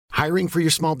Hiring for your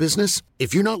small business?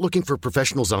 If you're not looking for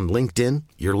professionals on LinkedIn,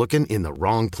 you're looking in the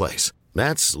wrong place.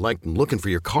 That's like looking for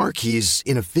your car keys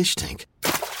in a fish tank.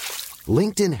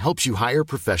 LinkedIn helps you hire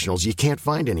professionals you can't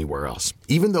find anywhere else,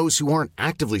 even those who aren't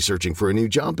actively searching for a new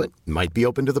job but might be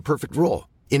open to the perfect role.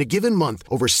 In a given month,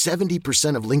 over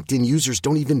 70% of LinkedIn users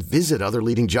don't even visit other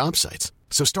leading job sites.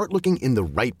 So start looking in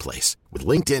the right place. With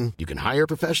LinkedIn, you can hire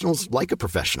professionals like a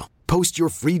professional. Post your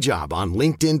free job on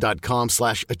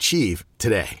linkedin.com/achieve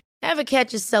today. Ever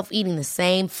catch yourself eating the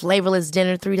same flavorless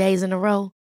dinner 3 days in a row?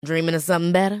 Dreaming of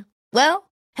something better? Well,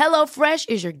 HelloFresh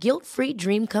is your guilt-free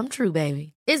dream come true, baby.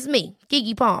 It's me,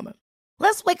 Keke Palmer.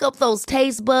 Let's wake up those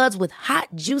taste buds with hot,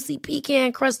 juicy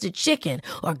pecan-crusted chicken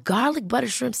or garlic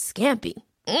butter shrimp scampi.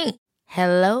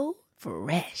 Hello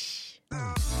Fresh.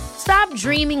 Stop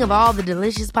dreaming of all the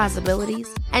delicious possibilities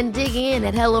and dig in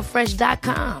at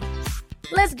HelloFresh.com.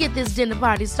 Let's get this dinner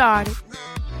party started.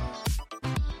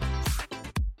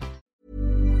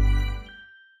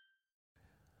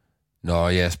 Nå,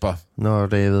 Jasper. Nå,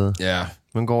 David. Ja.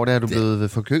 Men går det? Er du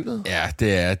blevet forkølet? Ja,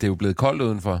 det er jo blevet koldt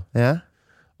udenfor. Ja.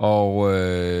 Og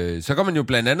så går man jo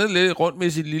blandt andet lidt rundt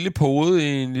med sit lille pode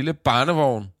i en lille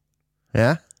barnevogn.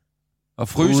 Ja. Og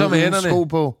fryser med hænderne. Uden sko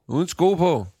på. Uden sko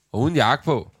på. Og uden jakke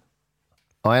på.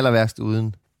 Og aller værst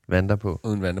uden vanter på.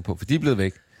 Uden vanter på, for de er blevet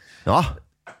væk. Nå.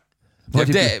 Hvor er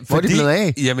de blevet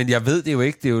af? Jamen, jeg ved det jo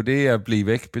ikke. Det er jo det, at blive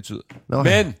væk betyder.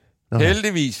 Okay. Men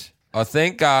heldigvis, og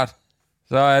thank God,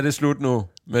 så er det slut nu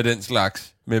med den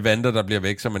slags. Med vanter, der bliver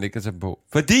væk, så man ikke kan tage dem på.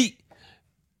 Fordi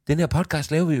den her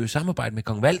podcast laver vi jo i samarbejde med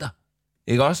Kong Valter.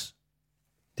 Ikke også?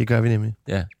 Det gør vi nemlig.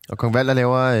 Ja. Og Kong Valter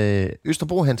laver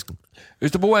Østerbro-handsken.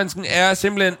 Østerbro-handsken er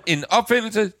simpelthen en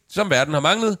opfindelse, som verden har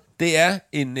manglet. Det er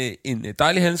en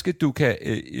dejlig handske, du kan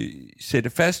sætte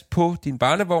fast på din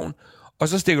barnevogn, og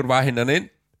så stikker du bare hænderne ind,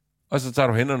 og så tager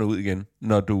du hænderne ud igen,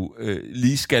 når du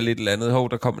lige skal et eller andet.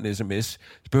 Der kommer en sms. Så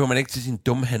behøver man ikke til sin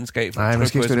dumme handske af. Nej, man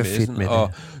skal ikke det fedt med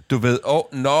og du ved,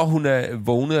 når hun er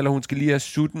vågnet, eller hun skal lige have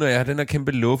sutten, og jeg har den her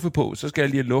kæmpe luffe på, så skal jeg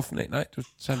lige have luften af. Nej, du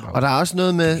tager bare. Og der er også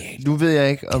noget med, nu ved jeg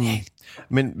ikke om...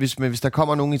 Men hvis der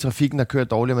kommer nogen i trafikken, der kører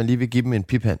dårligt, og man lige vil give dem en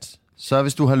piphans, så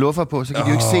hvis du har luffer på, så kan de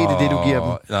jo ikke se det, du giver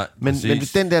dem. Nej, men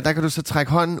den der kan du så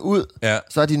trække hånden ud,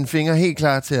 så er dine fingre helt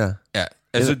klar til at... Ja,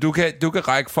 altså du kan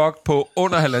række fuck på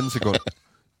under 1,5 sekund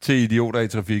til idioter i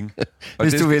trafikken. Og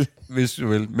hvis du vil. Hvis du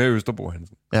vil, med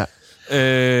Østerbro-handsken. Ja.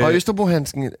 Og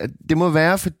Østerbro-handsken, det må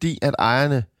være fordi, at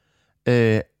ejerne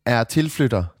er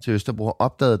tilflytter til Østerbro og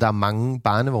opdaget, at der er mange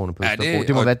barnevogne på Østerbro.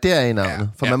 Det må være der i navnet.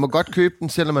 For man må godt købe den,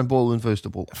 selvom man bor uden for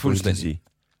Østerbro. Fuldstændig.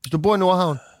 Hvis du bor i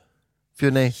Nordhavn, fyr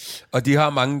den af. Og de har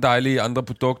mange dejlige andre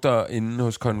produkter inde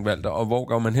hos Kong Valter. Og hvor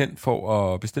går man hen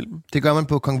for at bestille dem? Det gør man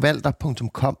på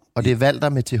kongvalter.com, og det er Valter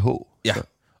med TH. Ja,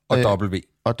 og W.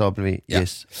 Og W,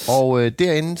 yes. Og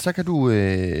derinde, så kan du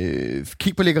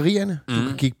kigge på lækkerierne. Du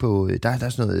kan kigge på, der er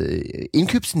sådan noget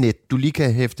indkøbsnet, du lige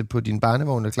kan hæfte på din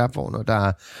barnevogn og klapvogn. Og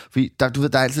du ved,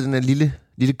 der er altid den der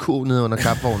lille kurv nede under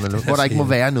klapvognen, hvor der ikke må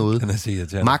være noget.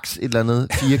 Max et eller andet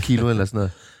 4 kilo eller sådan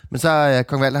noget. Men så har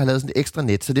Kong Valter lavet sådan et ekstra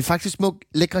net. Så det er faktisk små,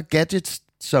 lækre gadgets,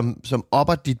 som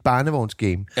opper dit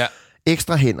barnevognsgame. Ja.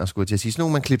 Ekstra hænder, skulle jeg til at sige. Sådan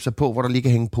nogle, man klipser på, hvor der lige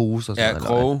kan hænge pose og sådan noget.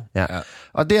 Kroge. Ja.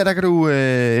 Og der kan du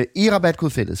i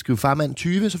rabatkodefældet skrive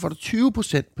farmand20, så får du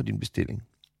 20% på din bestilling.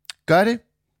 Gør det,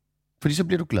 fordi så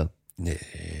bliver du glad.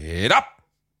 Netop!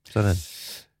 Sådan.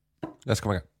 Lad os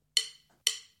komme i gang.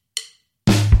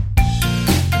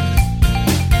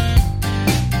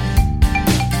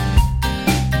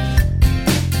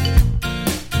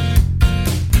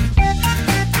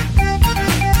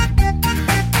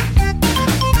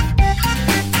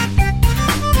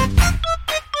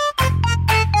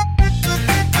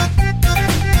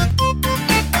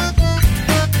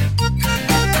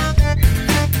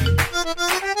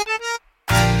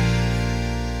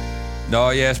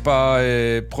 Nå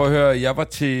Jasper, prøv at høre, jeg var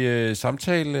til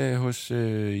samtale hos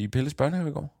i Pelles børnehave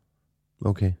i går.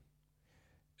 Okay.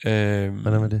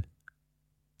 Hvordan var det?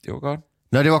 Det var godt.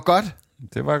 Nå, det var godt?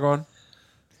 Det var godt.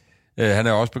 Han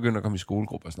er også begyndt at komme i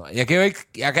skolegruppe og sådan noget.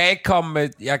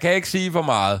 Jeg kan ikke sige for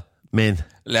meget. Men?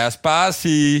 Lad os bare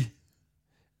sige,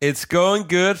 it's going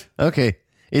good. Okay.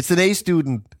 It's an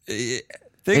A-student.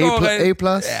 Det går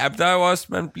A+. Ja, der er jo også,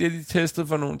 man bliver lige testet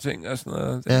for nogle ting og sådan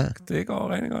noget. Det går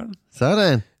rigtig godt.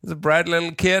 Sådan. It's a bright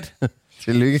little kid.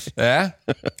 Tillykke. Ja.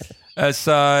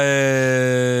 Altså...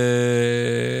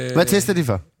 Hvad tester de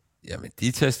for? Jamen,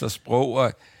 de tester sprog,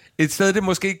 og et sted, det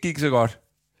måske ikke gik så godt.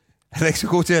 Han er ikke så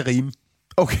god til at rime.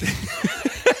 Okay.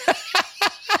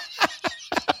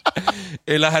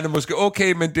 Eller han er måske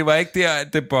okay, men det var ikke der,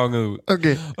 det bongede ud.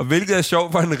 Okay. Og hvilket er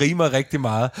sjovt, for han rimer rigtig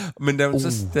meget. Men da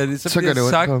det så bliver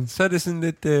sagt, så er det sådan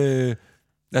lidt...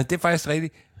 nej, det er faktisk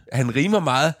rigtigt. han rimer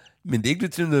meget, men det er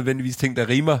ikke nødvendigvis ting, der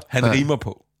rimer. Han rimer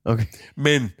på. Okay.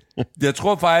 Men jeg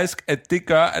tror faktisk, at det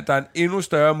gør, at der er en endnu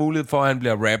større mulighed for, at han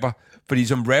bliver rapper. Fordi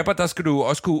som rapper, der skal du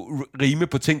også kunne rime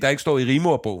på ting, der ikke står i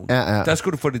rimordbogen. Ja. Der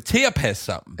skal du få det til at passe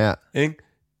sammen. Ja. Ikke?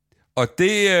 Og det,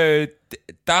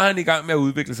 der er han i gang med at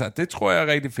udvikle sig. Det tror jeg er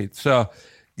rigtig fedt. Så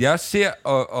jeg ser,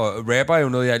 og rapper er jo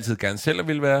noget, jeg altid gerne selv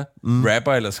vil være.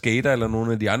 Rapper eller skater eller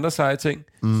nogle af de andre seje ting.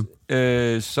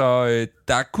 Så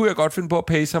der kunne jeg godt finde på at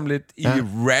pace ham lidt i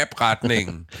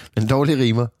rap-retningen. En dårlig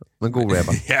rimer, men god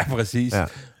rapper. Ja, præcis. Ja.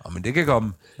 Men det kan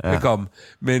komme. Ja. Det komme.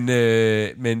 Men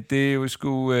det er jo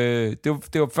sgu... det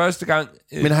var første gang...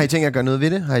 Men har I tænkt jer at gøre noget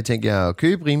ved det? Har I tænkt jer at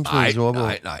købe rimsmedets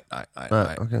ordbog?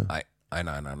 Nej. Okay. Nej.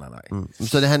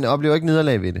 Så han oplever ikke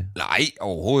nederlag ved det? Nej,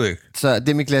 overhovedet ikke. Så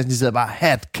dem i klassen, de sidder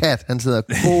bare, kat, han sidder,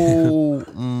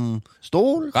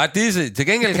 stol? Ret disse. Til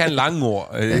gengæld kan han lange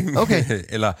ord. Okay.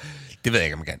 Eller, det ved jeg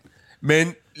ikke, om man kan.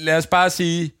 Men lad os bare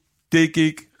sige, det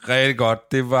gik rigtig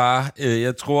godt. Det var,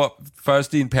 jeg tror,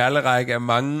 først i en perlerække af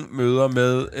mange møder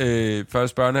med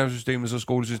først børnehavesystemet, så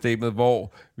skolesystemet,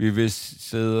 hvor vi vil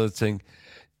sidde og tænke,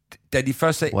 da de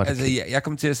først sagde, altså jeg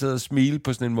kom til at sidde og smile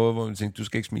på sådan en måde, hvor man tænkte, du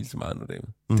skal ikke smile så meget nu,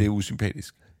 David. Det er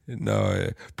usympatisk.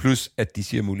 Plus, at de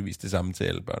siger muligvis det samme til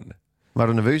alle børnene. Var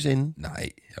du nervøs inden? Nej,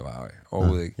 jeg var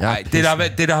overhovedet ikke. Ja, Nej,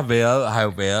 det der har jo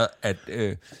været, at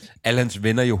alle hans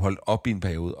venner jo holdt op i en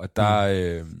periode, og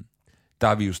der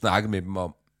har vi jo snakket med dem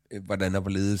om, hvordan der var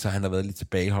ledet, så han har været lidt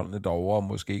tilbageholdende derovre, og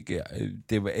måske ikke,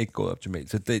 det var ikke gået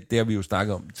optimalt. Så det har vi jo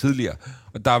snakket om tidligere.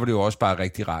 Og der var det jo også bare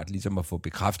rigtig rart ligesom at få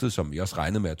bekræftet, som vi også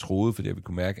regnede med at troede, fordi vi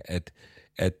kunne mærke,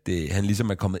 at han ligesom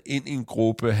er kommet ind i en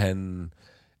gruppe, han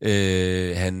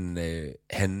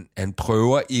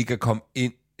prøver ikke at komme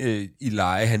ind i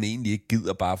leje, han egentlig ikke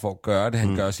gider bare for at gøre det.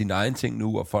 Han gør sine egne ting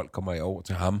nu, og folk kommer over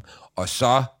til ham. Og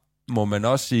så må man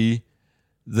også sige,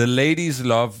 the ladies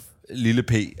love Lille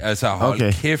P. Altså,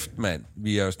 hold kæft, mand.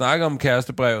 Vi har jo snakket om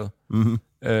kærestebrevet.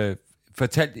 Jeg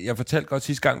fortalte godt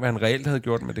sidste gang, hvad han reelt havde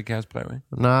gjort med det kærestebrev,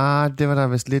 ikke? Nej, det var der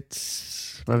vist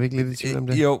lidt... Var vi ikke lidt i tvivl om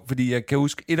det? Jo, fordi jeg kan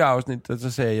huske et afsnit, der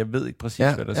så sagde jeg ved ikke præcis,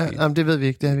 hvad der skete. Jamen, det ved vi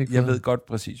ikke. Det har vi ikke jeg ved godt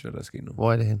præcis, hvad der skete nu.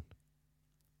 Hvor er det hen?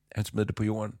 Han smed det på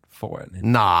jorden foran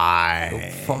hende.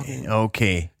 Nej.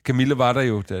 Okay. Camilla var der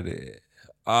jo, da det...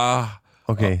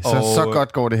 Okay, så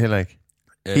godt går det heller ikke.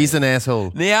 He's an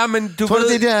asshole. Nej, men du tror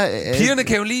ved, det der, pigerne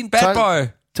kan jo lide en bad boy.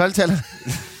 12-tallerne.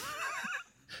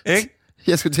 Ikke?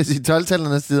 Jeg skulle til at sige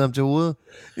 12-tallerne side om til hovedet.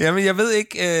 Jamen, jeg ved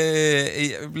ikke...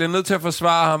 jeg bliver nødt til at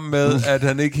forsvare ham med, at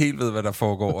han ikke helt ved, hvad der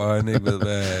foregår, og han ikke ved,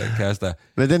 hvad kæreste er.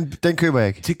 Men den køber jeg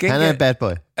ikke. Han er en bad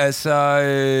boy. Altså,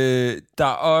 der er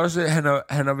også...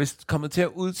 Han har vist kommet til at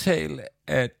udtale,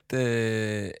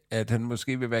 at han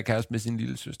måske vil være kæreste med sin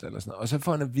lille søster, eller sådan noget. Og så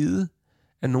får han at vide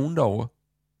af nogen derovre,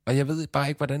 og jeg ved bare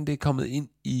ikke, hvordan det er kommet ind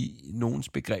i nogens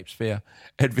begrebsfære,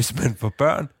 at hvis man får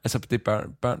børn, altså det er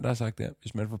børn, der har sagt det her,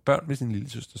 hvis man får børn med sin lille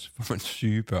søster, så får man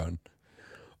syge børn.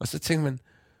 Og så tænker man,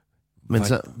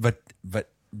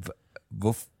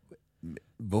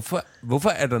 hvorfor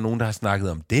er der nogen, der har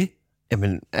snakket om det?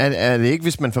 Jamen, er det ikke,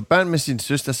 hvis man får børn med sin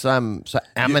søster, så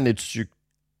er man et sygt...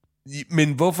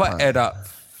 Men hvorfor er der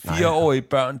 4-årige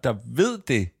børn, der ved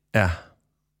det? Ja.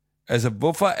 Altså,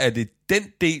 hvorfor er det den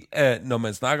del af, når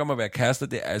man snakker om at være kærester,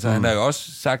 det, altså han har jo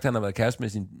også sagt, at han har været kæreste med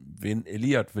sin ven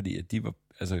Elliot, fordi at de var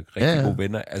altså rigtig gode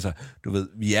venner. Altså, du ved,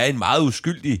 vi er i en meget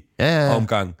uskyldig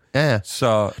omgang. Ja.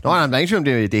 Så... Nå, der er ikke tvivl om,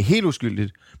 det er helt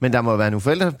uskyldigt. Men der må være nogle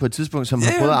forældre på et tidspunkt, som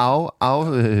har prøvet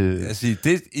at Altså,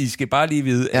 det, I skal bare lige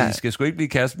vide, at I skal sgu ikke blive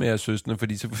kæreste med jeres søstre,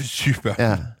 fordi så får I syge børn.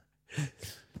 Ja.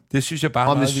 Det synes jeg bare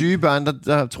og med syge børn,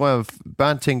 der tror jeg,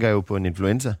 børn tænker jo på en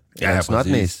influenza. Ja,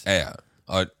 præcis. Ja.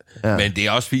 Men det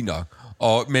er også fint nok.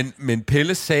 Men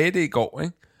Pelle sagde det i går,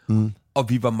 ikke? Og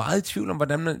vi var meget i tvivl om,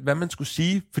 hvad man skulle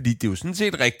sige, fordi det er jo sådan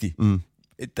set rigtigt.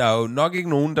 Der er jo nok ikke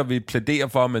nogen, der vil plædere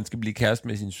for, at man skal blive kæreste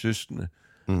med sine søskende.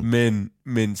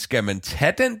 Men skal man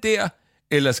tage den der,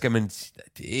 eller skal man...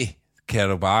 Det kan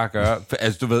du bare gøre.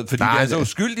 Altså, du ved, fordi det er så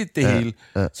uskyldigt, det hele.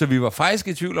 Ja. Så vi var faktisk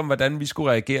i tvivl om, hvordan vi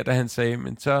skulle reagere, da han sagde,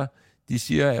 men så... De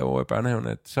siger over i børnehaven,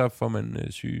 at så får man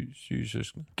syge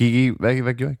søskende.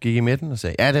 Hvad gjorde I? Gik I midten og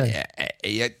sagde, ja, det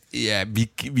er ja,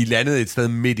 vi landede et sted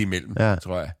midt imellem,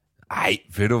 tror jeg. Ej,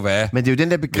 ved du hvad? Men det er jo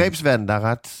den der begrebsverden, der er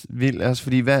ret vild. Altså,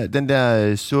 fordi den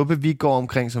der suppe, vi går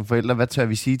omkring som forældre, hvad tør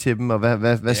vi sige til dem, og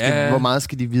hvor meget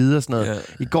skal de vide og sådan noget.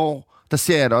 Ja. I går, der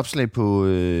ser jeg et opslag på,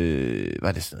 hvad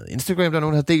er det sådan noget, Instagram, der er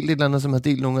nogen, der har delt et eller andet, som har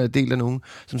delt af nogen,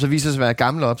 som så viser sig at være et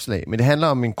gammelt opslag. Men det handler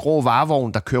om en grå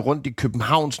varevogn, der kører rundt i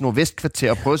Københavns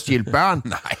nordvestkvarter og prøver at stjæle børn.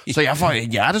 Nej. Så jeg får et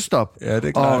hjertestop. Ja, det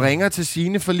er klart. Og ringer til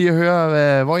Signe for lige at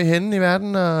høre, hvor er I henne i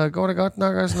verden, og går det godt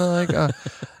nok og sådan noget, ikke? Og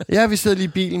ja, vi sidder lige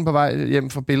i bilen på vej hjem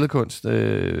fra billedkunst,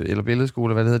 eller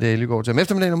billedskole, hvad det hedder, det jeg lige går til om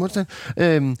eftermiddagen om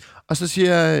onsdagen. Og så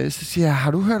siger jeg,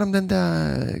 har du hørt om den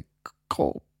der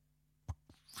grå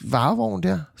varevogn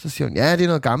der? Så siger hun, ja, det er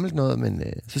noget gammelt noget, men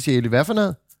så siger jeg, hvad for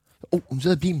noget? Hun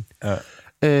sidder i bilen. Ja.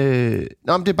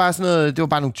 Men det er bare sådan noget, det var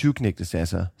bare nogle 20-knægte, sagde jeg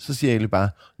så. Så siger jeg bare,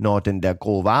 når den der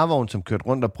grå varevogn, som kørte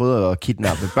rundt og prøvede at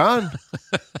kidnappe børn.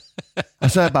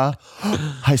 Og så er jeg bare,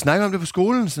 har I snakket om det på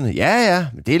skolen? Sådan, ja,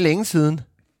 men det er længe siden.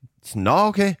 Sådan, nå,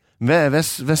 okay.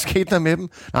 Hvad skete der med dem?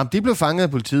 Nå, de blev fanget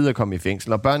af politiet og kom i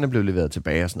fængsel, og børnene blev leveret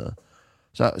tilbage og sådan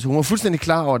noget. Så hun var fuldstændig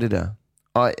klar over det der.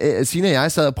 Og Signe og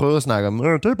jeg sad og prøvede at snakke om,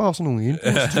 det er bare sådan nogle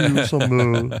impulstive,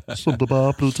 som der bare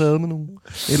er blevet taget med nogen.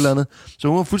 Et eller andet. Så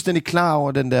hun var fuldstændig klar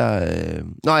over den der...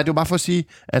 det var bare for at sige,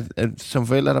 at som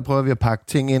forældre, der prøver vi at pakke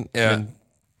ting ind. Ja. Men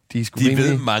de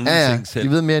ved mange ting selv.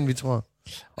 De ved mere, end vi tror.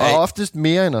 Og oftest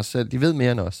mere end os selv. De ved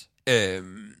mere end os.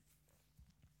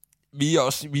 Vi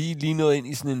er lige nået ind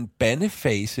i sådan en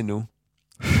bandefase nu,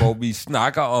 hvor vi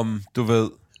snakker om, du ved,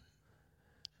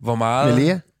 hvor meget... Med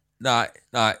Lea?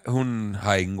 Nej, hun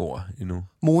har ingen ord endnu.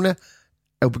 Mona er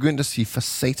jo begyndt at sige for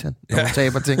satan, når hun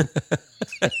taber ting.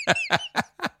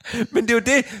 Men det er jo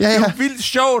det. Ja. Det er jo vildt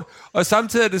sjovt. Og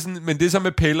samtidig er det sådan, men det er så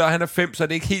med Pelle, og han er 5, så er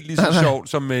det ikke helt lige så sjovt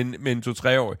som med en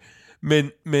 2-3-årig.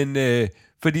 Men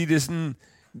fordi det er sådan,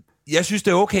 jeg synes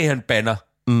det er okay, han banner.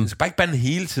 Jeg skal bare ikke bande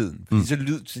hele tiden. Fordi så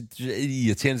lyder det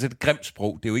irriterende, så er det et grimt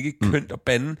sprog. Det er jo ikke kønt at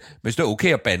bande, men det er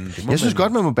okay at bande. Jeg synes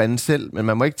godt, man må bande selv, men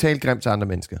man må ikke tale grimt til andre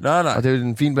mennesker. Nej. Og det er jo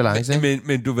en fin balance, ikke?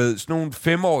 Men du ved, sådan nogle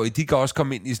 5-årige, de kan også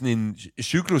komme ind i sådan en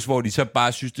cyklus, hvor de så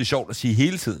bare synes, det er sjovt at sige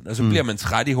hele tiden. Og så bliver man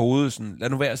træt i hovedet. Sådan, lad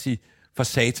nu være at sige, for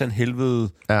satan, helvede.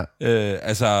 Ja.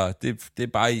 Det er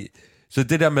bare... Så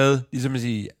det der med, ligesom at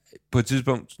sige, på et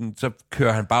tidspunkt, sådan, så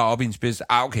kører han bare op i en spids.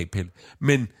 Okay, Pelle.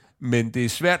 Men det er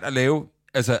svært at lave...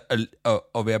 Altså,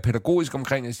 at være pædagogisk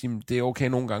omkring at sige, det er okay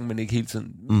nogle gange, men ikke hele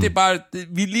tiden. Det er bare,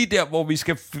 vi er lige der, hvor vi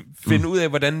skal finde ud af,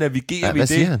 hvordan navigerer vi det. Hvad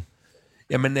siger han?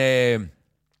 Jamen,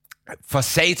 for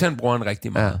satan bruger han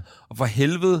rigtig meget. Ja. Og for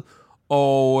helvede.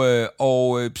 Og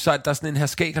så er der sådan en her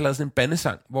skæg, har lavet sådan en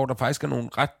bandesang, hvor der faktisk er nogle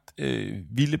ret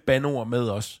vilde bandeord med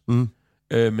os.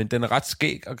 Men den er ret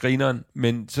skæg og grineren,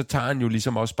 men så tager han jo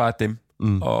ligesom også bare dem.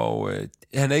 Og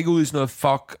han er ikke ude i sådan noget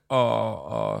fuck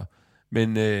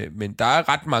Men der er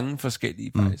ret mange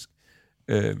forskellige, faktisk.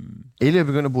 Ellie er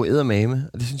begyndt at bruge eddermame,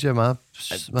 og det synes jeg er meget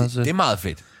sødt. Det er meget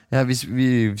fedt. Ja,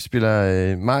 vi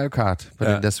spiller Mario Kart på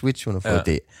den der Switch, hun har fået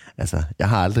det. Altså, jeg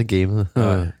har aldrig gamet.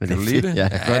 Kan du lide det? Ja,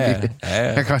 jeg kan godt lide det.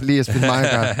 Jeg kan godt lide at spille Mario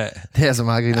Kart. Det er så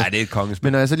meget griner. Nej, det er et kongespil.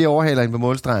 Men når jeg så lige overhaler hende på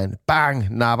målstregen,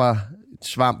 bang, napper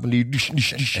svampen lige,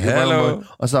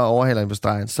 og så overhaler hende på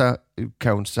stregen, så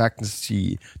kan hun sagtens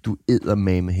sige, du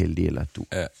eddermame heldig, eller du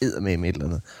eddermame et eller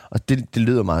andet. Og det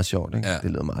lyder meget sjovt, ikke? Ja.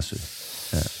 Det lyder meget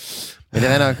sødt. Ja. Men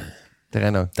det er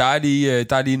nok. Der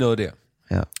er lige noget der.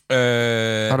 Ja.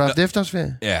 Har du haft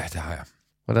efterårsferie? Ja, det har jeg.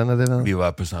 Hvordan er det været? Vi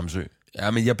var på Samsø.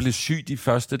 Ja, men jeg blev syg de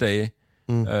første dage.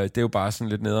 Det er jo bare sådan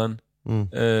lidt nederen.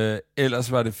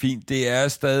 Ellers var det fint. Det er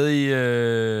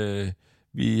stadig...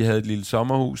 vi havde et lille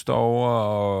sommerhus derovre,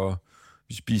 og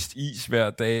vi spiste is hver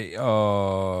dag,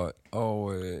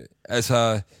 og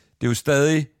altså, det er jo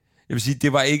stadig... Jeg vil sige,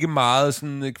 det var ikke meget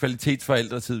sådan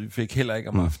kvalitetsforældretid, vi fik heller ikke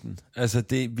om aftenen. Altså,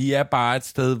 vi er bare et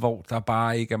sted, hvor der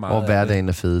bare ikke er meget... Hvor hverdagen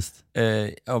er fedest.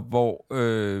 Og hvor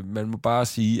man må bare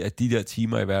sige, at de der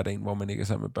timer i hverdagen, hvor man ikke er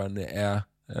sammen med børnene, er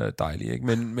dejlige, ikke?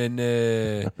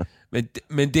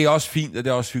 Men det er også fint, og det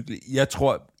er også hyggeligt. Jeg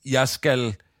tror,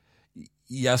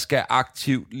 jeg skal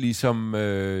aktivt ligesom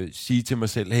sige til mig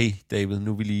selv, hey David,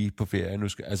 nu er vi lige på ferie.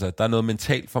 Der er noget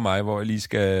mentalt for mig, hvor jeg lige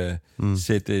skal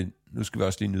sætte... Nu skal vi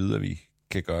også lige nyde, at vi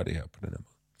kan gøre det her på den her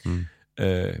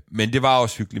måde. Men det var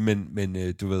også hyggeligt,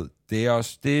 men du ved, det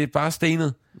er bare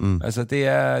stenet. Altså, det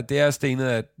er stenet,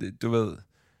 at du ved...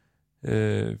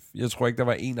 jeg tror ikke, der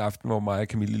var en aften, hvor mig og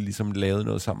Camille ligesom lavede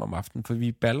noget sammen om aftenen, for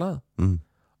vi ballerede.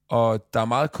 Og der er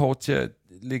meget kort til at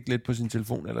ligge lidt på sin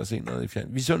telefon eller se noget i fjern.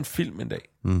 Vi så en film en dag.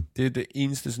 Det er det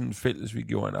eneste sådan fælles, vi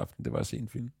gjorde en aften, det var at se en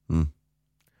film.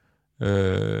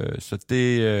 Så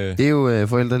det... det er jo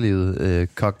forældrelivet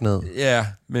kogt ned. Ja,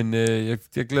 men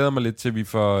jeg glæder mig lidt til, at vi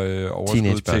får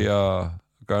overskud til at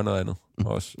gøre noget andet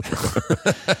også.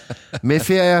 Med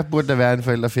ferie burde der være en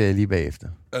forældreferie lige bagefter.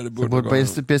 Ja, det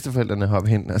burde bedsteforældrene hoppe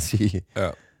hen og sige... Ja.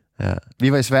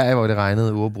 Vi var i Sverige, hvor det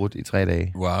regnede uafbrudt i 3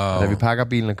 dage. Wow. Og da vi pakker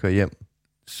bilen og kører hjem...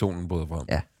 Solen bryder frem.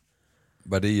 Ja.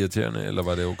 Var det irriterende, eller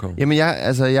var det okay? Jamen,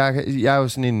 jeg er jo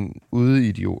sådan en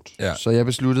udeidiot. Ja. Så jeg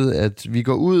besluttede, at vi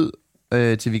går ud,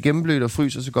 til vi er gennemblødt og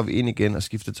fryser, så går vi ind igen og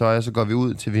skifter tøj, og så går vi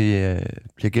ud, til vi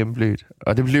bliver gennemblødt.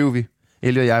 Og det blev vi.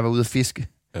 Ellie og jeg var ude at fiske.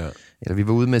 Ja. Eller vi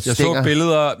var ude med stænger. Jeg så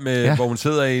billeder, med, hvor hun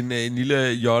sidder i en lille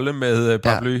jolle med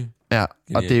paraply. Ja,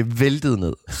 og det væltede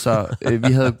ned. Så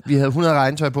vi havde 100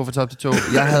 regntøj på fra top til tå.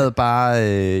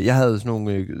 Jeg havde sådan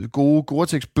nogle gode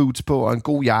Gore-Tex boots på og en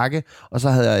god jakke, og så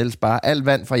havde jeg ellers bare alt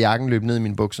vand fra jakken løb ned i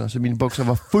mine bukser. Så mine bukser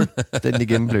var fuldstændig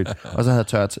gennemblødt, og så havde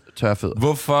jeg tørre fødder.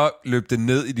 Hvorfor løb det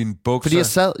ned i dine bukser? Fordi jeg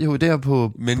sad jo der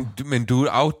på... Men du er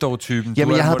outdoor-typen.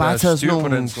 Jamen, jeg havde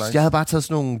bare taget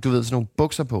sådan nogle, du ved, sådan nogle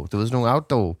bukser på. Du ved, sådan nogle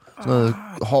outdoor, sådan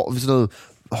noget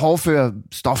hårdfør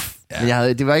stof. Ja.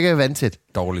 Men det var ikke vandtæt.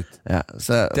 Dårligt. Ja,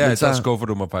 så skuffer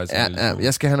du mig faktisk. Ja,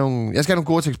 jeg skal have nogle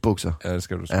Gore-Tex bukser. Ja, det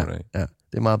skal du sgu af. Ja,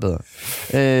 det er meget bedre.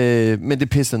 Men det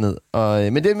pisser ned.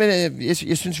 Men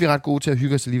jeg synes, vi er ret gode til at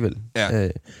hygge os alligevel. Ja.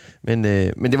 Men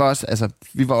det var også, altså,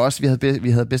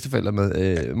 vi havde bedsteforældre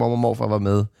med. Mor og morfar var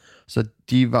med. Så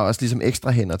de var også ligesom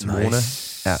ekstra hænder til Mona.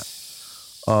 Ja.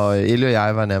 Og Ellie og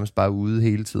jeg var nærmest bare ude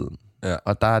hele tiden. Ja.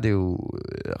 Og der er det jo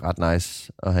ret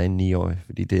nice at have en 9-årig,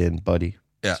 fordi det er en buddy,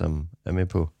 som er med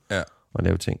på at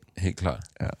lave ting. Helt klart.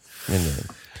 Ja. Men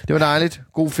det var dejligt.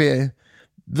 God ferie.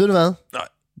 Ved du hvad? Nej.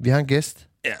 Vi har en gæst.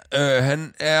 Ja,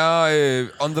 han er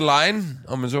on the line,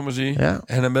 om man så må sige. Ja.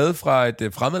 Han er med fra et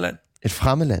fremmedland. Et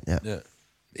fremmedland, ja.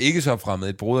 Ikke så fremmed,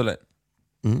 et broderland.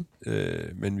 Mm.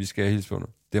 Men vi skal hilse på nu.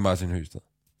 Det er Martin Høsted.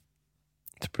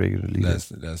 Så breaker du lige.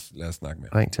 Lad os snakke med.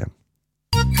 Ring til ham.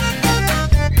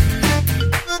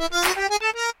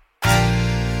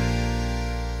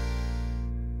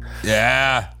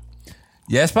 Ja.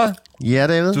 Jasper? Ja,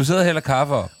 David? Du sidder og hælder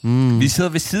kaffe op. Vi sidder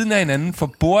ved siden af hinanden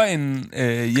for bordenden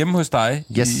hjemme hos dig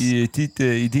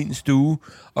i din stue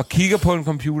og kigger på en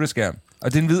computerskærm.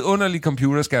 Og det er en vidunderlig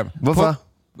computerskærm. Hvorfor?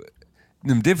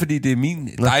 Jamen, det er fordi, det er min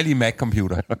dejlige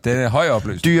Mac-computer. Den er høj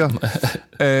opløst. Dyr.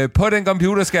 På den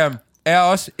computerskærm er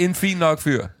også en fin nok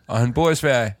fyr. Og han bor i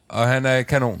Sverige, og han er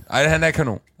kanon. Ej, han er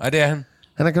kanon. Ej, det er han.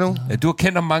 Han er kanon? Ja, du har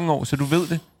kendt ham mange år, så du ved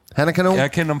det. Han er kanon? Jeg har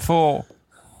kendt ham få år.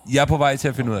 Jeg er på vej til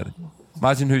at finde ud af det.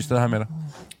 Martin Høsted har med dig.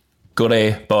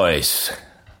 Goddag, boys.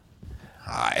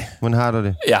 Hej. Hvordan har du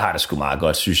det? Jeg har det sgu meget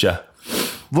godt, synes jeg.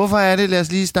 Hvorfor er det, lad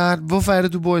os lige starte, hvorfor er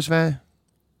det, du bor i Sverige?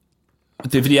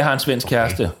 Det er, fordi jeg har en svensk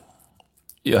kæreste.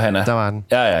 Johanna. Der var den.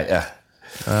 Ja. Ja,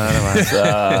 der var den. Så,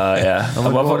 ja.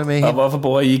 Og hvorfor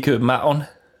bor I i København?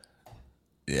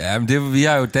 Ja, men vi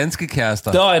har jo danske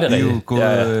kærester. Nå, er det rigtigt. Vi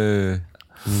er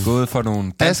jo gået for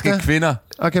nogle danske Asger kvinder.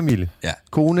 Og Camille. Ja.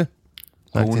 Kone.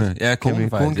 Ja, kone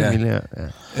faktisk. Kone Camille,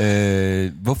 ja.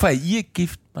 Hvorfor er I ikke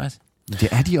gift, Martin? Det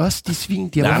er de også, de svin.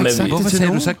 De har ikke sagt hvorfor det til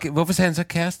nogen. Hvorfor sagde han så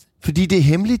kæreste? Fordi det er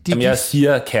hemmeligt. Jamen, jeg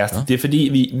siger kæreste. Ja. Det er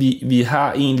fordi, vi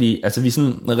har egentlig... Altså, vi er sådan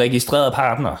en registreret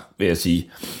partner, vil jeg sige.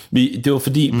 Det var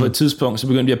fordi, på et tidspunkt, så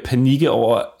begyndte vi at panikke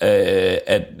over,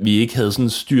 at vi ikke havde sådan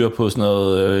styr på sådan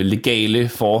noget legale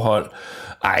forhold.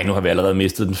 Ej, nu har vi allerede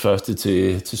mistet den første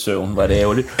til søvn. Var det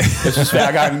ærgerligt. Jeg synes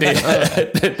hver gang, det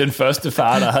er den første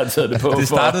far, der har taget det på. Det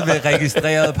startede med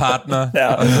registreret partner,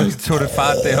 og så tog det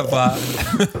fart derfra.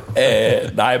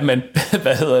 Nej, men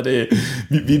hvad hedder det?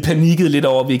 Vi panikkede lidt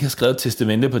over, at vi ikke havde skrevet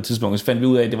testamente på et tidspunkt. Så fandt vi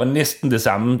ud af, at det var næsten det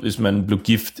samme, hvis man blev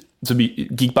gift. Så vi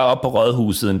gik bare op på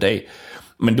rådhuset en dag.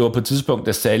 Men det var på et tidspunkt,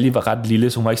 da Sally var ret lille,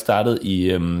 så hun var ikke startet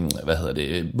i,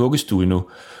 vuggestue endnu.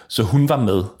 Så hun var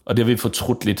med, og det har vi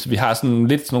fortrudt lidt. Vi har sådan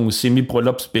lidt sådan nogle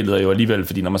semi-bryllupsbilleder jo alligevel,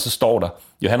 fordi når man så står der,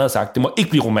 Johan havde sagt, det må ikke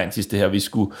blive romantisk det her, vi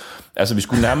skulle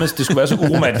nærmest, det skulle være så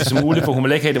uromantisk som muligt, for hun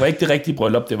ville ikke have, det var ikke det rigtige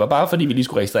bryllup, det var bare fordi, vi lige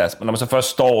skulle registreres. Men når man så først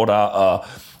står der,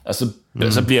 og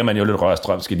så bliver man jo lidt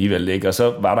rørstrømsk alligevel, ikke? Og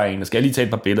så var der en, der skal lige tage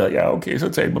et par billeder. Ja, okay, så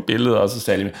tage et par billeder, og så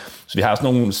Sally med. Så vi har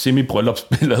sådan nogle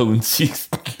semi-bryllupsbilleder uden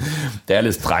sidst. Det er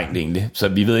lidt strengt egentlig, så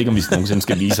vi ved ikke, om vi nogensinde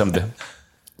skal vise om det.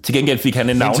 Til gengæld fik han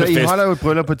en navnefest. Så I holder jo et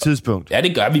bryllup på et tidspunkt? Ja,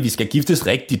 det gør vi. Vi skal giftes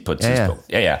rigtigt på et tidspunkt.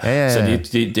 Ja. Så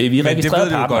det er vi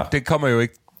registreret partner. Det ved du godt. Det kommer jo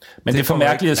ikke. Men det er for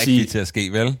mærkeligt at sige. Til at ske,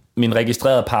 vel? Min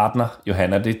registrerede partner,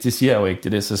 Johanna, det siger jeg jo ikke.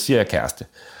 Det så siger jeg kæreste.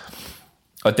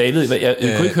 Og David, jeg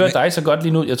kunne ikke høre dig så godt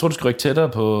lige nu. Jeg tror, du skal rykke tættere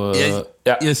på...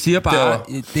 Jeg siger bare,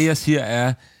 det jeg siger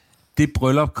er, det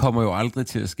bryllup kommer jo aldrig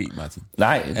til at ske, Martin.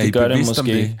 Nej, det gør det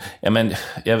måske. Det? Jamen,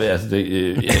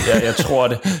 jeg tror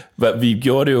det. Vi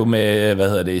gjorde det jo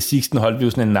med, Sixten holdt vi jo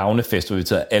sådan en navnefest, hvor vi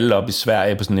tager alle op i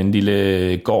Sverige på sådan en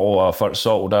lille gård, og folk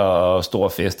sov der, og stor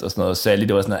fest og sådan noget. Sally,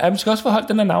 det var sådan, at vi skal også få holdt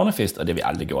den her navnefest, og det har vi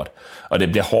aldrig gjort. Og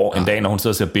det bliver hårdt en dag, når hun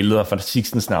sidder og ser billeder fra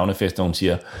Sixtens navnefest, og hun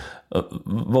siger,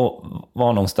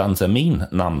 hvor någonstans er min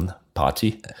navnparty?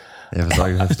 Jeg forstår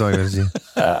ikke, hvad du siger.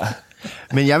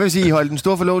 Men jeg vil sige, I holdt en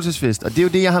stor forlovelsesfest, og det er jo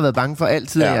det, jeg har været bange for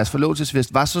altid, at jeres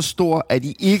forlovelsesfest var så stor, at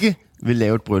I ikke ville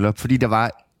lave et bryllup, fordi der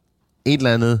var et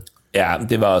eller andet... Ja,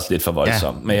 det var også lidt for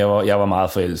voldsomt, men jeg var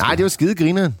meget forelsket. Nej, det var skide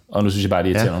grineren. Og nu synes jeg bare, det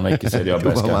er irriterende, at man ikke kan sætte det op. Du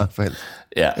var meget forelsket.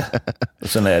 Ja,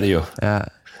 sådan er det jo.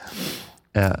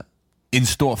 Ja. En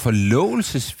stor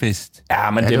forlovelsesfest?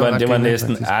 Ja, men det var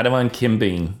næsten... Ja, det var en kæmpe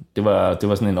en. Det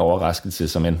var sådan en overraskelse,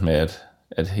 som endte med,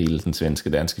 at hele den svenske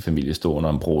danske familie stod under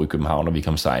en bro i København, og vi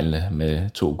kom sejlende med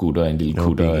 2 gutter og en lille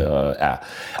kutter. Og,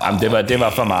 jamen, det var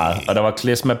for meget. Og der var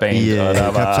klezmer band, og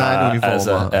der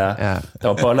var der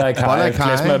var boller i kaj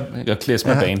og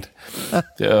klezmer band.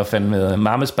 Det var fandme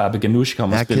Mamas Babe Ganoush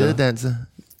kom og spillede. Kædedanse.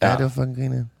 Ja, det var fucking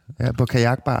griner. Ja, på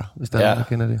kajakbar, hvis der er nogen, der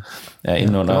kender det. Ja,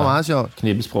 inden under det var meget sjovt.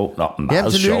 Knippesprog.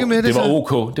 Meget sjovt. Det var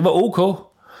ok. Det var ok.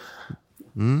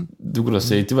 Du kunne da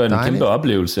se, det var en kæmpe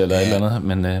oplevelse eller et eller andet,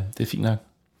 men det er fint nok.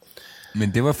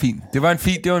 Men det var fint. Det var en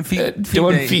fin dag. Det var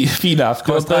en fin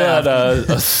aften. Det var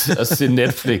bedre at se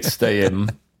Netflix derhjemme.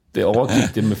 Det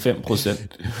overgik det med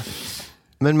 5%.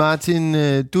 Men Martin,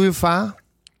 du er jo far.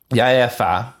 Jeg er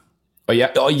far.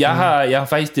 Og jeg har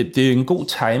faktisk, det er en god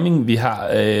timing, vi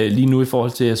har lige nu i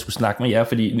forhold til, at jeg skulle snakke med jer,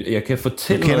 fordi jeg kan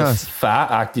fortælle noget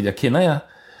faragtigt. Jeg kender jer.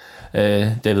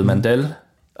 David Mandel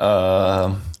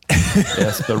og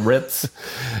Jasper Retz.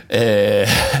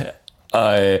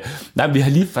 Vi har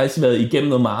lige faktisk været igennem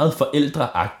noget meget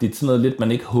forældreagtigt, sådan noget lidt,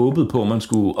 man ikke håbede på, man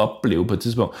skulle opleve på et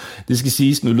tidspunkt. Det skal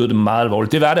siges, nu lød det meget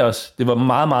alvorligt. Det var det også. Det var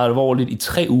meget, meget alvorligt. I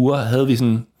 3 uger havde vi sådan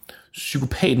en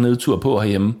psykopat nedtur på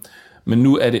herhjemme. Men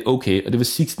nu er det okay. Og det var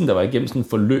Sixten, der var igennem sådan et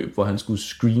forløb, hvor han skulle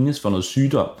screenes for noget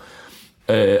sygdom.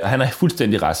 Og han er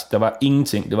fuldstændig rask. Der var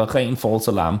ingenting. Det var ren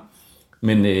false alarm.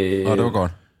 Men, det var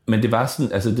godt. Men det var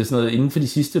sådan, altså det er sådan noget, inden for de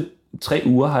sidste 3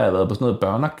 uger har jeg været på sådan noget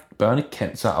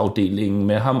børnecancerafdelingen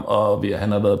med ham, og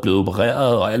han har været blevet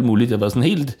opereret og alt muligt. Det var sådan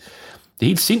helt, det er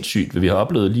helt sindssygt, hvad vi har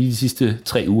oplevet lige de sidste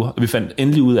 3 uger. Og vi fandt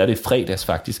endelig ud af det fredags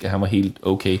faktisk, at han var helt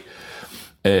okay.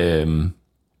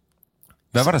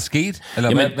 Hvad var der sket?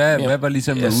 Eller hvad var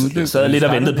ligesom udløbet? Jeg sad lidt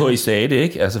og ventede på, at I sagde det,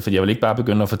 ikke? Altså, fordi jeg ville ikke bare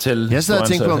begynde at fortælle. Jeg sad og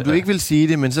tænkte på, om du ikke ville sige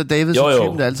det, men så David, så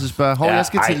typen, der altid spørger, jeg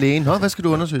skal til lægen. Hvad skal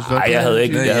du undersøge? Nej, jeg havde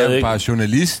ikke. Jeg er bare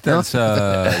journalist, altså.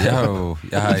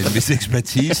 Jeg har en vis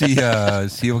ekspertise i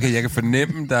at sige, okay, jeg kan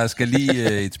fornemme, der skal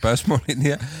lige et spørgsmål ind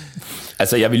her.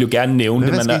 Altså, jeg vil jo gerne nævne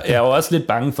det, men jeg er jo også lidt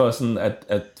bange for sådan,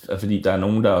 at fordi der er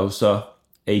nogen, der jo så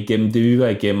er igennem det, vi var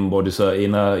igennem, hvor det så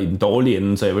ender i den dårlige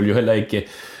ende, så jeg vil jo heller ikke...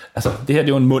 Altså, det her det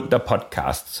er jo en munter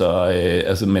podcast, så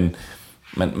men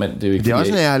det er jo ikke... Det er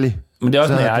også en ærlig. Men det er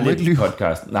også en ærlig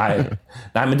podcast. Nej,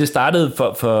 men det startede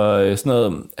for sådan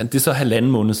noget... Det er så 1,5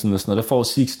 måned siden, og sådan noget, der får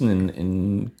Sixten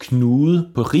en knude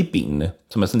på ribbenene,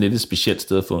 som er sådan lidt et specielt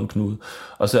sted at få en knude.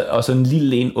 Og så en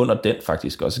lille en under den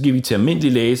faktisk. Og så gik vi til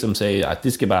almindelig læge, som sagde, at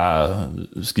det skal bare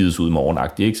skides ud i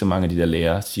morgenagtigt. Ikke så mange af de der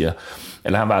læger siger...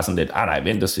 Eller han var sådan lidt, nej,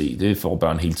 vent og se, det får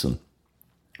børn hele tiden.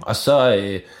 Og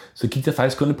så gik der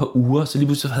faktisk kun et par uger, så lige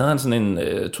pludselig havde han sådan en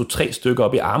 2-3 stykker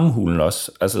op i armhulen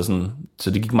også. Altså sådan,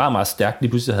 så det gik meget, meget stærkt. Lige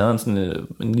pludselig havde han sådan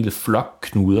en lille flok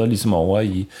knuder ligesom over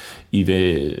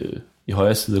i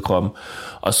højre side af kroppen.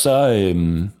 Og så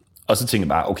tænkte jeg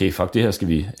bare, okay, fuck, det her skal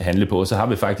vi handle på. Og så havde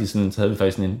vi faktisk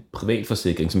sådan en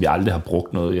privatforsikring, som vi aldrig har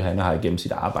brugt noget. Johanna har igennem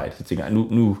sit arbejde. Så tænkte jeg,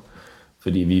 nu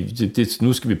fordi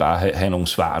nu skal vi bare have nogle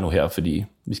svar nu her, fordi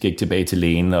vi skal ikke tilbage til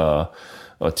lægen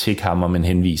og tække ham om en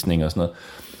henvisning og sådan noget.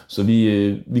 Så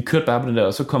vi kørte bare på det der,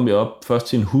 og så kom vi op først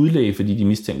til en hudlæge, fordi de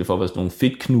mistænkte for at være sådan nogle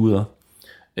fedtknuder.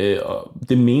 Og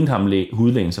det mente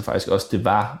hudlægen så faktisk også, det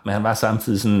var, men han var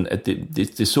samtidig sådan, at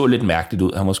det så lidt mærkeligt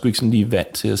ud. Han var sgu ikke sådan lige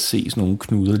vant til at se sådan nogle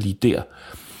knuder lige der.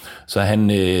 Så han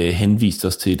henviste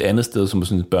os til et andet sted, som var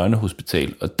sådan et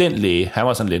børnehospital. Og den læge, han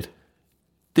var sådan lidt,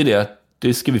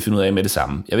 det skal vi finde ud af med det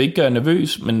samme. Jeg vil ikke gøre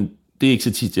nervøs, men det er ikke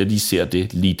så tit, jeg lige ser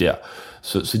det lige der.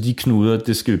 Så de knuder,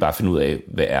 det skal vi bare finde ud af,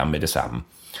 hvad er med det samme.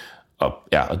 Og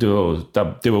det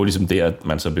var jo ligesom det, at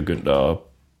man så begyndte at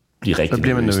blive rigtig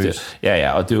nervøs.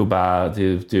 Ja, og det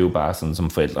er jo bare sådan som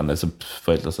forældrene, altså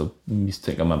forældre så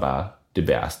mistænker man bare det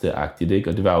værste-agtigt, ikke?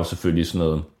 Og det var jo selvfølgelig sådan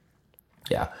noget,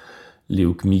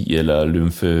 leukemi eller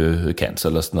lymfekancer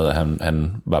eller sådan noget,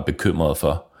 han var bekymret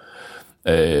for.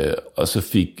 Og så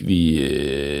fik vi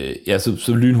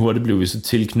så lynhurtigt blev vi så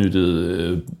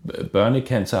tilknyttet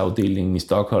børnecancerafdelingen i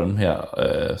Stockholm her,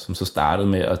 som så startede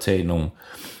med at tage nogle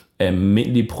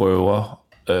almindelige prøver,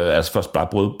 altså først bare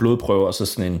blodprøver, og så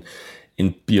sådan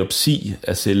en biopsi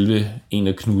af selve en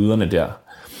af knuderne der.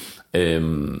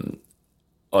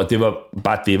 Og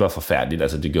det var forfærdeligt,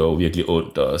 altså det gjorde virkelig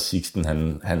ondt, og Sixten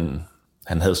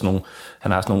han havde sådan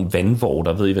nogle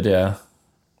vandvorter, ved I hvad det er?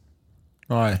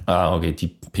 Nej. Okay, de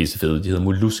er pissefede. De hedder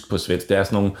mollusk på svensk. Det er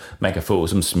sådan nogle, man kan få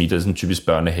som smitter, sådan en typisk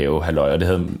børnehave, halløj, og det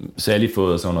havde Sally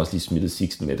fået, og så havde hun også lige smittet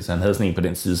Sixten med det, så han havde sådan en på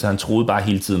den side, så han troede bare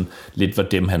hele tiden lidt, var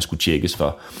dem, han skulle tjekkes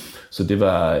for. Så det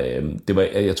var,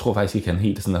 jeg tror faktisk ikke, han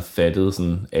helt sådan har fattet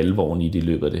sådan alvoren i det i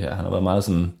løbet af det her. Han har været meget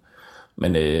sådan,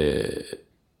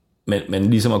 men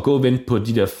ligesom at gå og vente på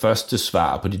de der første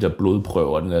svar på de der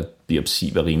blodprøver, den der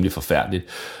biopsi var rimelig forfærdeligt.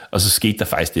 Og så skete der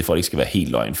faktisk det, for at det ikke skal være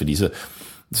helt løgn, fordi så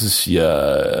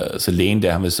lægen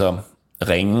der, han vil så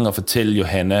ringe og fortælle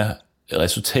Johanna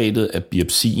resultatet af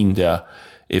biopsien der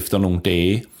efter nogle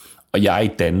dage, og jeg er i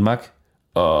Danmark,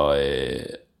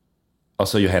 og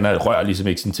så Johanna rører ligesom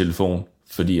ikke sin telefon,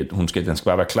 fordi at den skal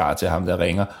bare være klar til ham, der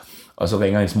ringer, og så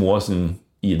ringer hendes mor sådan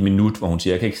i et minut, hvor hun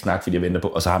siger, jeg kan ikke snakke, fordi jeg venter på,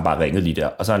 og så har han bare ringet lige der,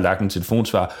 og så har han lagt en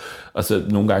telefonsvar, og så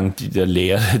nogle gange de der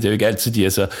læger, det er jo ikke altid de er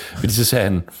så, fordi så sagde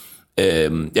han,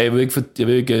 jeg vil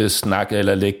ikke snakke,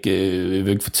 eller jeg vil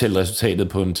ikke fortælle resultatet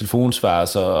på en telefonsvar,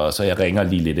 så jeg ringer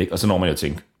lige lidt, ikke? Og så når man jo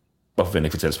tænke, hvorfor vil han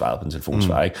ikke fortælle svaret på en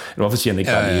telefonsvar, ikke? Eller hvorfor siger han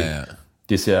ikke bare lige,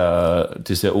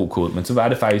 det ser ok ud, men så var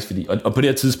det faktisk, fordi, og på det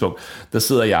her tidspunkt, der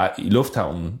sidder jeg i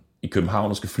lufthavnen i København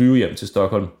og skal flyve hjem til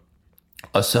Stockholm,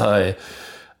 og så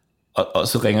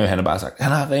ringer han og bare sagt,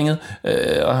 han har ringet,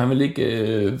 og han vil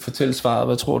ikke fortælle svaret,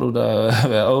 hvad tror du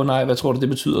der, nej, hvad tror du det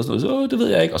betyder, og sådan noget, så, det ved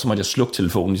jeg ikke, og så måtte jeg slukke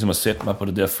telefonen, ligesom at sætte mig på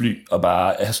det der fly, og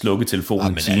bare have slukket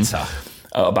telefonen en time, altså.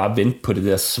 Og bare vente på det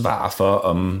der svar for,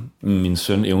 om min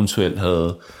søn eventuelt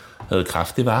havde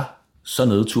kræft. Det var så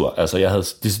nedtur, altså jeg havde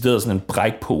decideret sådan en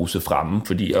brækpose fremme,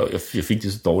 fordi jeg fik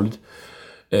det så dårligt.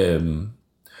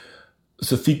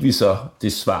 Så fik vi så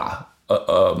det svar,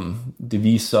 og det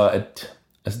viste så, at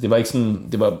altså det var ikke sådan,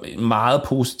 det var en meget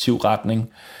positiv retning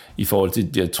i forhold til,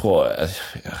 jeg tror, at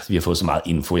vi har fået så meget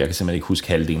info, jeg kan simpelthen ikke huske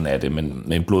halvdelen af det, men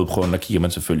med blodprøven, der kigger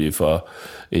man selvfølgelig for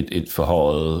et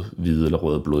forhøjet hvide eller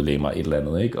røde blodlegemer, et eller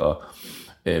andet, ikke?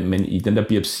 Men i den der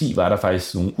biopsi var der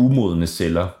faktisk nogle umodne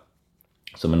celler,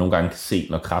 som man nogle gange kan se,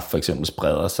 når kræft for eksempel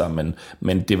spreder sig,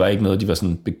 men det var ikke noget, de var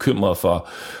sådan bekymrede for.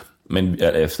 Men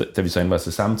da vi så var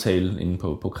til samtale inde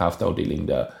på kræftafdelingen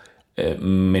der,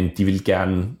 men de ville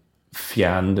gerne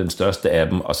fjerne den største af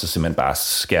dem, og så simpelthen bare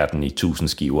skære den i 1000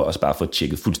 skiver, og så bare få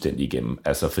tjekket fuldstændig igennem.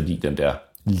 Altså fordi den der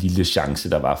lille chance,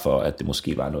 der var for, at det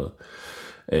måske var noget.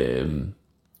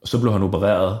 Så blev han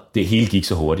opereret. Det hele gik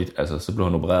så hurtigt. Altså, så blev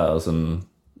han opereret sådan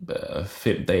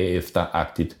 5 dage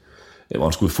efter-agtigt, hvor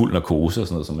han skulle fuld narkose og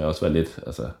sådan noget, som jeg også var lidt...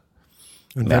 Altså,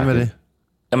 hvordan var det?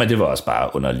 Jamen, det var også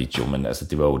bare underligt jo, men altså,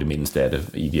 det var jo det mindste af det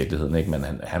i virkeligheden, ikke? Men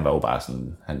han var jo bare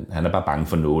sådan... Han er bare bange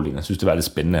for nåle. Jeg synes, det var lidt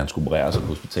spændende, at han skulle operere sig på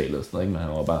hospitalet og sådan noget, ikke? Men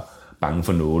han var bare bange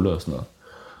for nåle og sådan noget.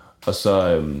 Og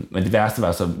så, men det værste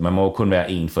var så, man må jo kun være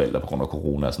én forælder på grund af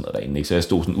corona og sådan noget derinde, ikke? Så jeg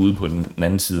stod sådan ude på den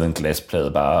anden side af en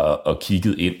glasplade bare og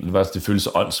kiggede ind. Det føltes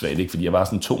så åndssvagt, ikke? Fordi jeg var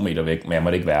sådan 2 meter væk, men jeg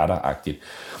måtte ikke være der-agtigt.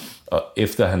 Og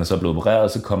efter han er så blevet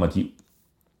opereret, så kommer de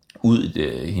ud,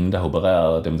 hende der har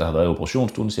opereret, og dem der har været i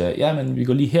operationsstuen, siger, ja, men vi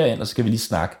går lige herind, og så kan vi lige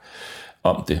snakke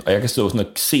om det. Og jeg kan stå sådan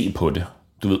og se på det,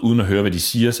 du ved, uden at høre, hvad de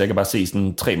siger, så jeg kan bare se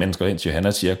sådan 3 mennesker hen til Johanna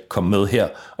og siger, kom med her,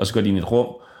 og så går de ind i et rum,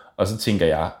 og så tænker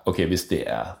jeg, okay, hvis det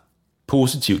er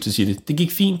positivt, så siger det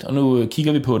gik fint, og nu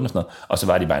kigger vi på den og sådan noget. Og så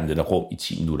var de bare i det der rum i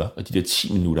 10 minutter, og de der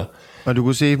 10 minutter. Og du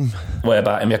kunne se dem? Hvor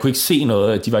jeg kunne ikke se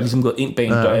noget, de var ligesom gået ind bag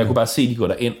en dør, jeg kunne bare se, de går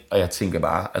derind, og jeg tænker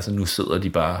bare, altså nu sidder de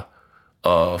bare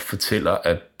og fortæller,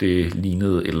 at det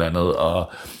lignede et eller andet,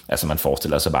 og altså man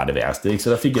forestiller sig bare det værste, ikke? Så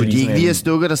der fik kunne jeg de ikke lige have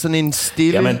stukket der sådan en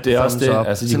stille thumbs up,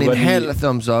 altså, sådan en halv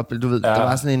thumbs up, du ved, der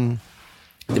var sådan en...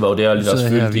 Det var jo det, jeg lige også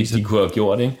følte, de kunne have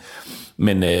gjort, ikke?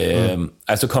 Men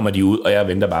altså kommer de ud, og jeg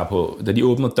venter bare på, da de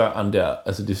åbner døren der,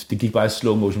 altså det gik bare i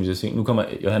slow motion, hvis jeg tænkte, nu kommer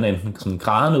Johanna enten sådan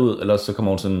grædende ud, eller så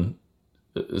kommer hun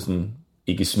sådan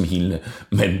ikke smilende,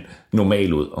 men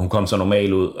normal ud. Og hun kom så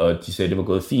normal ud, og de sagde, det var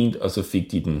gået fint, og så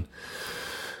fik de den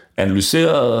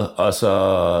analyseret, og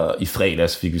så i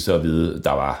fredags fik vi så at vide,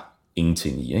 der var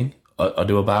ingenting i, ikke? Og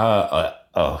det var bare,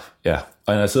 og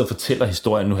når jeg sidder og fortæller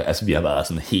historien nu, altså vi har været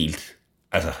sådan helt,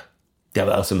 altså det har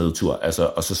været sådan en nedtur, altså,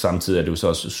 og så samtidig er det jo så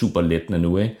også super lettende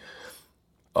nu, ikke?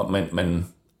 Og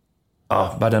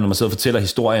bare der, når man sidder og fortæller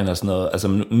historien og sådan noget,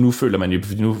 altså nu føler man jo,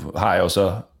 fordi nu har jeg jo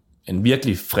så en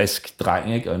virkelig frisk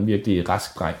dreng, ikke? Og en virkelig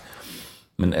rask dreng,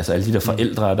 men altså alle de der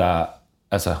forældre, der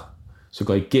altså så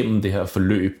går igennem det her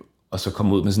forløb, og så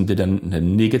kommer ud med sådan det der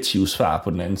negative svar på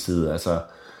den anden side, altså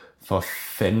for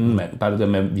fanden mand, bare det der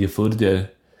med, at vi har fået det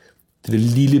der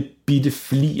lille bitte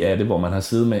fli af det, hvor man har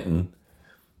siddet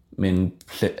man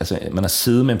har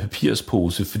siddet med en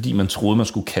papirspose, fordi man troede, man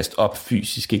skulle kaste op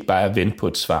fysisk, ikke bare at vente på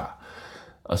et svar.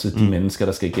 Og så de mennesker,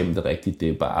 der skal igennem det rigtigt, det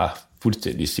er bare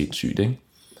fuldstændig sindssygt, ikke?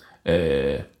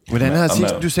 Hvordan har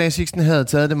Sixten, du sagde, at Sixten havde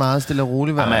taget det meget stille og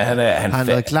roligt? Har han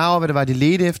været klar over, hvad det var, de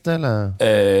ledte efter? Eller?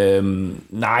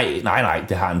 Nej,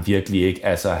 det har han virkelig ikke.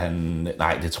 Altså,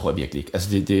 nej, det tror jeg virkelig ikke.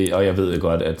 Altså, og jeg ved jo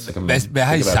godt, at... Hvad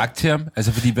har I sagt til ham?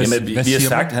 Altså, fordi, vi har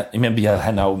sagt,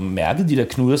 han har jo mærket de der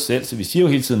knuder selv, så vi siger jo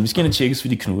hele tiden, vi skal ind og tjekkes for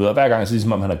de knuder, og hver gang så er det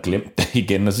som om, han har glemt det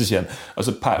igen, og så siger han, og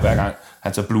så peger hver gang,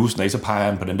 han tager blusen af, så peger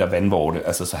han på den der vandvorte.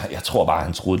 Altså, så jeg tror bare,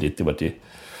 han troede lidt, det var det.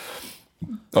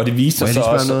 Og det viste sig så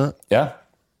også... Noget? Ja.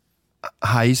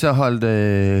 Har I så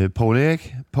holdt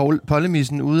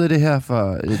Pollemissen ude af det her?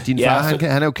 For din far,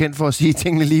 han er jo kendt for at sige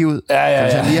tingene lige ud. Ja.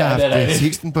 Hvis han lige har haft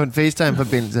Sixten på en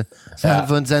FaceTime-forbindelse, så har han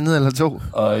fået en sandhed eller to.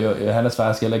 Og han har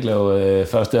faktisk heller ikke lavet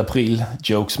 1. april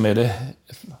jokes med det.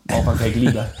 Hvorfor kan ikke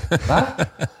lide dig? Hvad?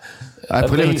 Ej,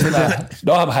 prøv lige at fortælle det.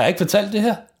 Nå, har jeg ikke fortalt det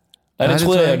her? Nej, det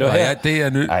troede jeg, det var her. Det er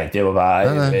nyt. Nej, det var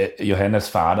bare Johannas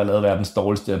far, der lavede verdens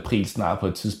dårligste april snart på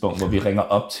et tidspunkt, hvor vi ringer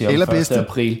op til ham 1.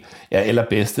 april. Ja, eller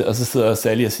bedste. Og så sidder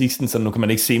Sally og Sixten, så nu kan man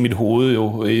ikke se mit hoved jo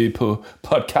på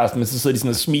podcasten, men så sidder de sådan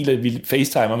og smiler, vi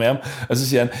facetimer med ham, og så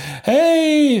siger han,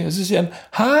 hey! Og så siger han,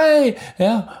 hej!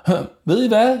 Ja, ved I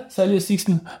hvad, Sally og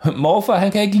Sixten? Morfar,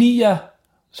 han kan ikke lide jer.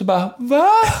 Så bare,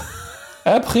 hvad?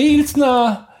 April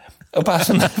snart! Og bare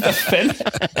sådan, hvad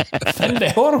fanden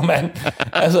laver du, mand?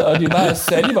 Altså, og de bare,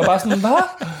 Sally var bare sådan, hvad?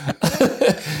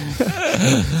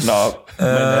 Nå, men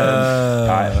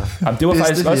nej. Jamen, det var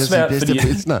faktisk også svært, fordi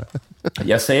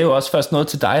jeg sagde jo også først noget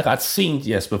til dig ret sent,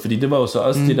 Jasper, fordi det var jo så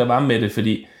også det, der var med det,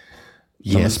 fordi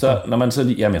når man så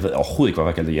jamen, jeg ved overhovedet ikke, hvad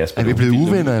jeg kaldte Jasper. Er vi blevet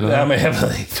uvenner, eller? Ja, men jeg ved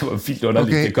ikke, det var vildt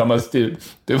underligt. Okay.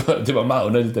 Det var meget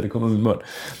underligt, da det kom ud af min mund.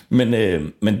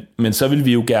 Men så ville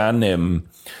vi jo gerne...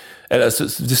 Altså,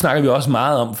 det snakker vi også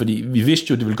meget om, fordi vi vidste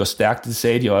jo, det ville gå stærkt. Det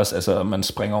sagde de også. Altså, man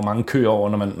springer jo mange køer over,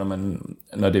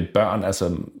 når det er børn.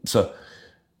 Altså,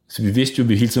 så vi vidste jo, at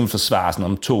vi hele tiden forsvarer sådan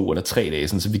om 2 eller 3 dage.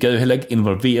 Sådan, så vi gad jo heller ikke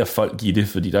involvere folk i det,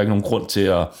 fordi der er ikke nogen grund til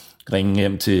at ringe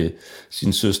hjem til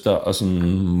sin søster og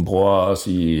sin bror og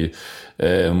sige,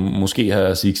 måske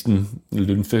har Sixten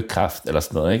lymfekræft eller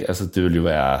sådan noget. Ikke? Altså, det ville jo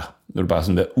bare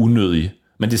sådan være unødigt.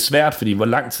 Men det er svært, fordi hvor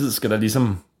lang tid skal der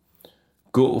ligesom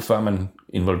gå, før man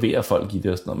involverer folk i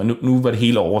det og sådan noget. Men nu var det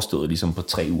hele overstået ligesom på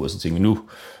 3 uger, så tænkte vi, nu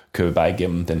kører vi bare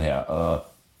igennem den her, og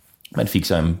man fik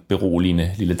så en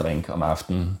beroligende lille drink om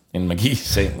aftenen, en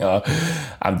magiseng, og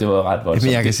jamen, det var ret voldsomt.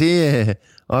 Men jeg kan se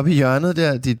oppe i hjørnet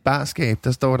der, dit barskab,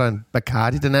 der står der en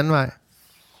Bacardi den anden vej.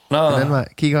 Den anden vej.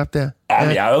 Kig op der. Ja,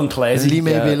 men jeg er jo en classy. Lige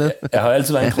med i billedet. Jeg har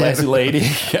altid været en classy lady.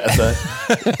 Altså,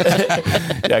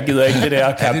 jeg gider ikke det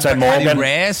der Captain Morgan. Er det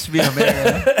Raz, vi har med?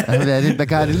 Ja, det er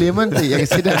Bacardi Lemon. Jeg kan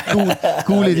se der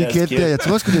gul etiket der. Jeg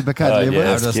tror sgu, det er Bacardi Lemon.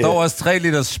 Ja, der står også 3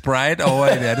 liter Sprite over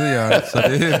i det andet hjørne. Så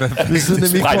det er ved siden af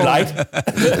Sprite Light.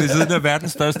 Ved siden af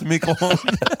verdens største mikroovn.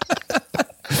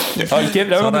 Hold kæft,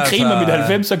 der var noget krig med mit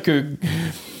 90'er køkken.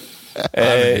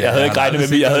 Jeg havde ikke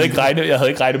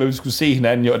regnet med, at vi skulle se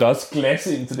hinanden. Jo. Der er også glas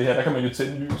ind til det her. Der kan man jo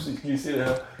tænde lys. I kan lige se det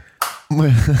her.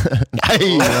 Nej.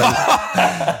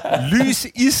 Lys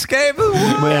i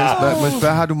skabet. Må jeg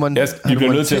spørge, har du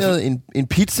monteret en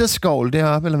pizzaskovl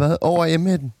deroppe, eller hvad? Over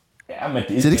M-hætten? Ja, men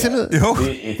det ser det ikke sådan ud? Jo.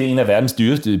 Det er en af verdens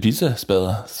dyreste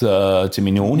pizzaspader, så til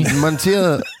Minioni.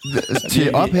 Monteret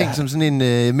til ophæng som sådan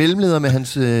en mellemleder med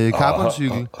hans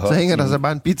carboncykel. Så hænger der så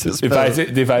bare en pizzaspader.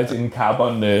 Det er faktisk en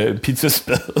carbon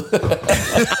pizzaspader.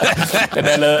 Den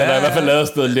er i hvert fald lavet af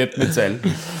noget let metal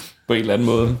på en eller anden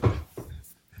måde.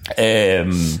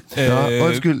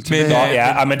 Undskyld.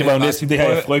 Men det var jo næsten det her,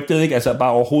 jeg frygtede, ikke? Altså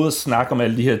bare overhovedet at snakke om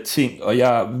alle de her ting, og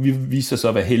vi viser så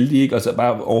at være heldige, ikke? Og så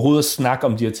bare overhovedet at snakke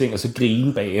om de her ting, og så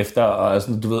grine bagefter, og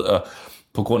sådan, du ved, og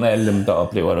på grund af alle dem, der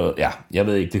oplever det. Ja, jeg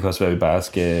ved ikke, det kan også være, at vi bare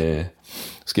skal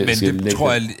men det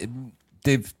tror jeg,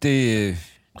 det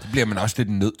bliver man også lidt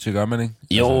nødt til, gør man ikke?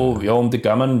 Jo, det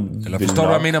gør man. Eller forstår du,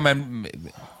 hvad jeg mener?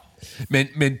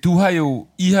 Men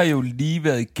I har jo lige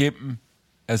været igennem,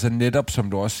 altså netop,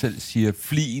 som du også selv siger,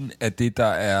 flien af det, der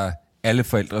er alle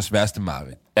forældres værste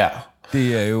mareridt. Ja.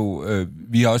 Det er jo...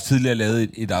 vi har også tidligere lavet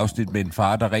et afsnit med en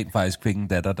far, der rent faktisk fik en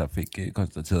datter, der fik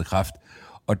konstateret kræft.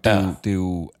 Og det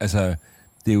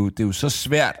er jo så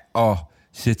svært at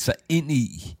sætte sig ind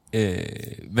i,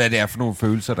 hvad det er for nogle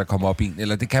følelser, der kommer op i en.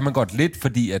 Eller det kan man godt lidt,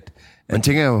 fordi at man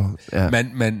tænker jo... Ja.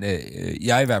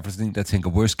 Jeg er i hvert fald sådan en, der tænker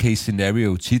worst case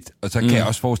scenario tit, og så kan jeg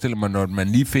også forestille mig, når man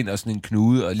lige finder sådan en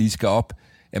knude og lige skal op,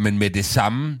 jamen med det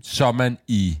samme, så er man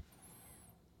i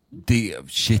det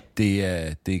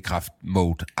er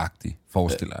kraft-mode-agtigt,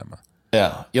 forestiller jeg mig. Ja,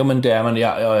 jo, men det er man.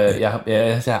 Jeg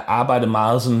har arbejdet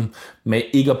meget sådan med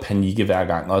ikke at panikke hver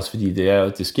gang, også fordi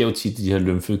det sker jo tit, de her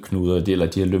lymfeknuder, eller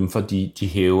de her lymfer, de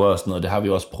hæver og sådan noget. Det har vi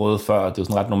også prøvet før. Det er jo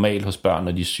sådan ret normalt hos børn,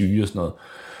 når de er syge og sådan noget.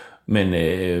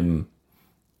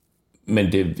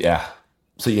 men det, ja...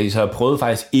 Så jeg prøvede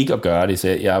faktisk ikke at gøre det, så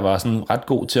jeg var sådan ret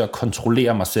god til at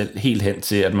kontrollere mig selv helt hen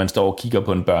til, at man står og kigger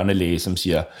på en børnelæge, som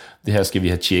siger, det her skal vi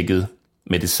have tjekket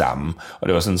med det samme. Og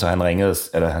det var sådan, så han ringede,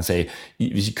 eller han sagde,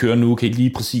 hvis I kører nu, kan I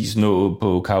lige præcis nå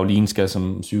på Karolinska,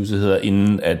 som sygehuset hedder,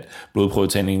 inden at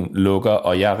blodprøvetagningen lukker,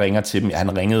 og jeg ringer til dem.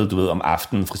 Han ringede, du ved, om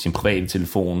aftenen fra sin private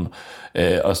telefon,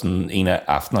 og sådan en af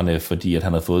aftenerne, fordi at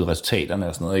han havde fået resultaterne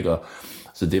og sådan noget, ikke? Og,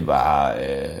 så det var,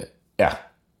 ja...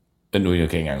 Nu kan jeg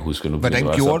ikke engang huske. Hvordan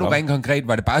gjorde du rent konkret?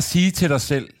 Var det bare at sige til dig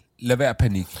selv, lad være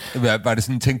panik? Var det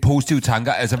sådan, tænk positive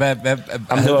tanker? Altså, havde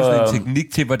du sådan en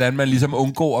teknik til, hvordan man ligesom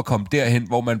undgår at komme derhen,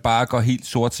 hvor man bare går helt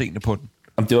sortseende på den?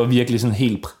 Det var virkelig sådan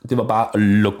helt... Det var bare at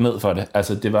lukke ned for det.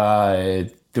 Altså, det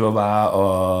var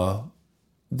bare at...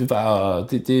 Det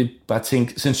er bare at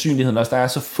tænke sandsynligheden. Også der er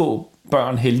så få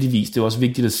børn heldigvis. Det er også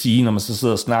vigtigt at sige, når man så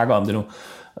sidder og snakker om det nu.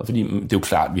 Fordi det er jo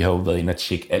klart, vi har jo været inde og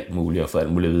tjekke alt muligt og fået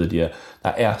alt muligt at vide af de her. Der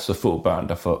er så få børn,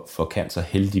 der får cancer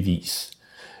heldigvis.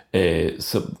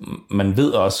 Så man ved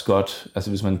også godt, altså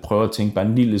hvis man prøver at tænke bare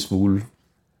en lille smule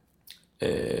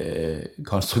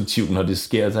konstruktivt, når det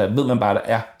sker, så ved man bare, at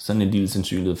der er sådan en lille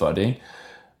sandsynlighed for det. Ikke?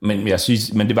 Men jeg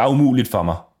synes, men det var umuligt for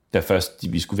mig, da først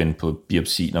vi skulle vente på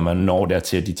biopsi. Når man når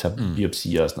dertil, at de tager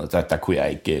biopsier og sådan noget,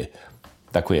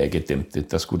 der kunne jeg ikke dæmpe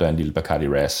det. Der skulle der en lille Bacardi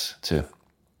Ras til.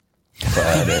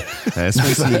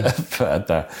 For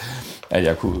at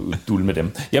jeg kunne dulme med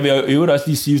dem. Jeg vil jo øvrigt også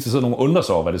lige sige, hvis der så nogen undrer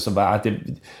sig over, hvad det så var,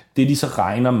 det de så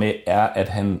regner med, er, at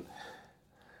han...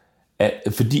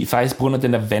 fordi faktisk på grund af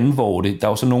den der vandvorte, der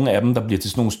er jo så nogle af dem, der bliver til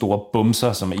sådan nogle store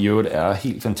bumser, som i øvrigt er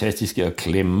helt fantastiske at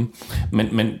klemme.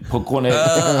 Men på grund af...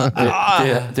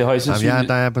 det højst sandsynligt... Jamen,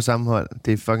 der er på samme hold.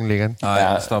 Det er fucking lækkert.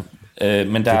 Nej, stop.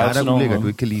 Men der er sådan nogle... ulækkert, du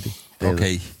ikke kan lide det.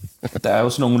 Okay. Der er jo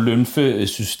sådan nogle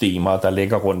lymfesystemer, der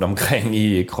ligger rundt omkring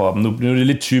i kroppen. Nu er det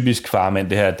lidt typisk farmand,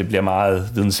 det her. Det bliver meget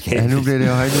videnskabeligt. Ja, nu bliver det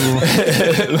højt niveau.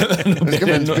 Nu skal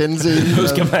man spænde sig. Nu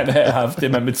skal man have haft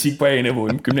det matematik på A-niveau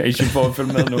i gymnasiet for at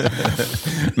følge med nu.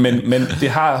 Men det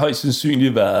har højst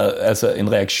sandsynligt været altså,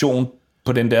 en reaktion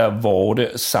på den der vorte,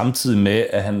 samtidig med,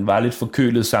 at han var lidt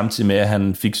forkølet, samtidig med, at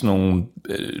han fik sådan nogle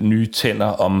nye tænder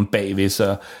om bagved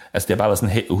sig. Altså, det har bare været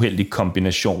sådan en uheldig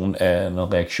kombination af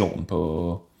en reaktion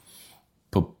på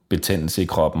betændelse i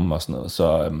kroppen og sådan noget.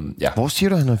 Så, ja. Hvor siger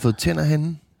du, han har fået tænder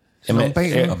henne? Jamen,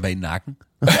 bag nakken.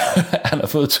 Han har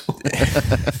fået 2. Det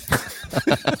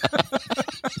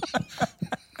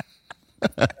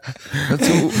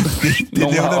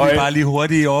nævner vi bare lige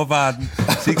hurtigt i overfarten.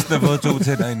 Sixten har fået 2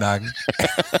 tænder i nakken.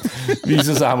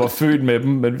 Viser sig, at han var født med dem,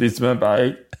 men hvis man bare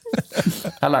ikke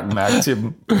har lagt mærke til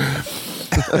dem.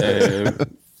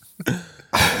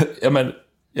 Jamen,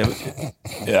 ja.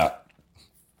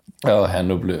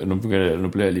 Nu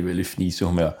bliver jeg lige veldig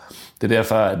fnisehumør. Det er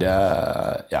derfor, at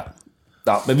jeg... Ja.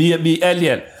 Nå, men vi alt i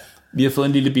alt, vi har fået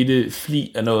en lille bitte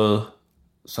fli af noget,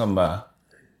 som var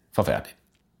forfærdeligt.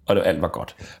 Og alt var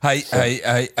godt.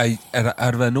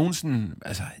 Har der været nogen sådan,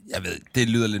 altså, jeg ved, det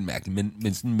lyder lidt mærkeligt,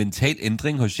 men sådan en mental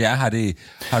ændring hos jer,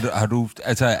 har du,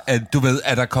 altså, du ved,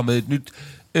 er der kommet et nyt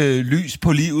lys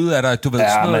på livet, er der, du ved,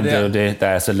 sådan noget der? Ja, men det er jo det, der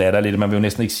er så latterligt, man vil jo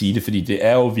næsten ikke sige det, fordi det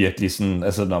er jo virkelig sådan,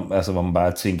 altså hvor man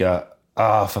bare tænker,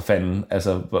 for fanden,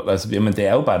 altså, jamen det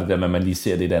er jo bare det der med, at man lige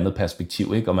ser det i et andet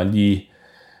perspektiv, ikke, og man lige,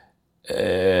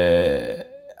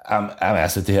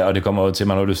 altså det her, og det kommer jo til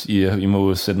mig, når I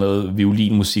må sætte noget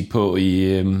violinmusik på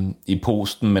i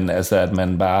posten, men altså, at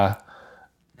man bare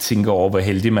tænker over, hvor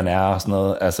heldig man er og sådan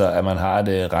noget, altså, at man har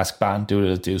et rask barn,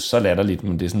 det er jo så latterligt,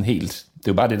 men det er sådan helt, det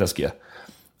er jo bare det, der sker.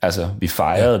 Altså, vi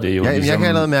fejrede det jo, ligesom, jeg kan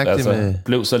allerede mærke det med...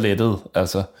 blev så lettet,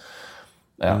 altså,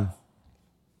 ja.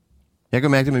 Jeg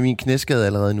kan mærke det med min knæskade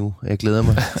allerede nu. Jeg glæder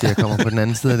mig til, at jeg kommer på den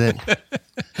anden side af den.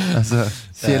 Altså,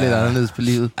 ser lidt anderledes på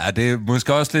livet. Ja, det er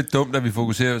måske også lidt dumt, at vi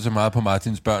fokuserer så meget på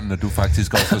Martins børn, når du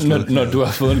faktisk også har slået. Når du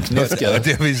har fået en knæskade.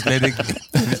 Det har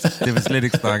vi slet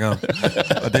ikke snakke om.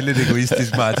 Og det er lidt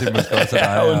egoistisk, Martin, måske også dig.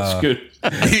 Ja, undskyld.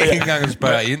 Ikke engang at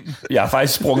spørge ind. Jeg har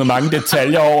faktisk sprunget mange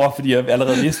detaljer over, fordi jeg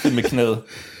allerede vidste det med knæet.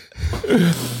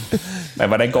 Men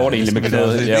hvordan går det egentlig med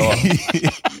knæet?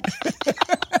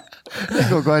 Det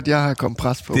går godt, jeg har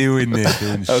kompres på. Det er jo en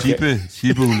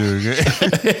shippe-ulykke.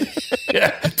 Ja,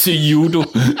 til judo.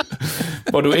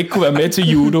 Hvor du ikke kunne være med til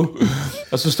judo.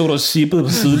 Og så stod du og sippede på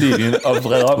sidelinjen og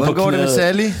vred op på knæet. Hvordan går det med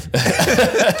Sally?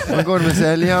 Hvordan går det med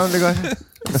Sally? Har hun det godt?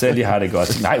 Sally har det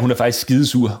godt. Nej, hun er faktisk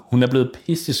skidesur. Hun er blevet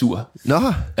pissesur.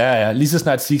 Nå. Ja. Lige så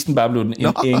snart Sixten bare blev en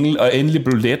engel, og endelig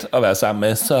blev let at være sammen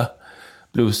med, så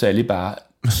blev Sally bare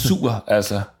sur,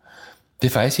 altså. Det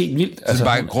er faktisk helt vildt. Altså,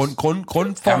 bare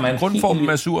grundformen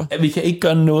er sur. Vi kan ikke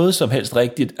gøre noget som helst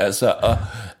rigtigt, altså, og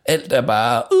alt er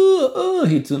bare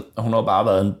hele tiden. Og hun har bare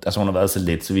været, hun har været så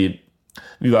let, så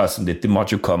Vi var sådan lidt, det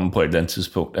måtte jo komme på et eller andet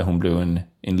tidspunkt, at hun blev en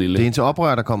lille... Det er en til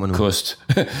oprør, der kommer nu. Kost.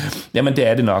 Jamen, det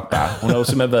er det nok bare. Hun har jo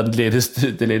simpelthen været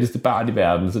det letteste barn i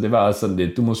verden, så det var også sådan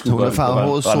lidt, du må sgu godt... Hun har farvet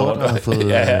håret sort og har fået...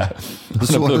 Ja.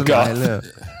 Hun er blevet godt.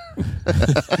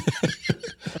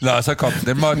 Nå, så kom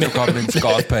den. Måtte jo komme en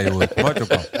skårsperiode. Måtte jo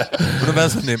komme. Hun har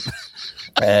været så nem.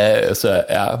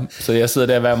 Så jeg sidder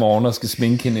der hver morgen og skal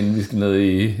sminke hende, inden vi skal ned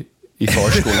i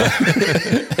forskoler.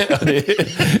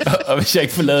 og hvis jeg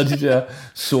ikke får lavet de der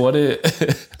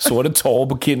sorte tårer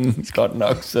på kinden, godt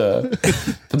nok, så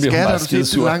bliver hun bare skide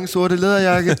sur. Lange sorte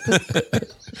læderjakke.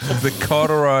 The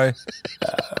corduroy. Men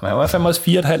han var fandme også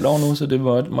 4,5 år nu, så det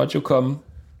måtte jo komme.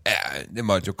 Ja, det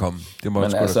måtte jo komme. Det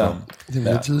måtte sgu da komme. Det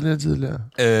var tidligere.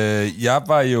 Jeg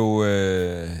var jo...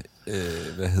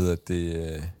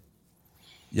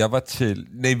 Jeg var til...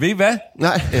 Nej, ved I hvad?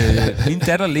 Nej. Min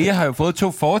datter Lea har jo fået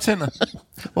 2 fortænder.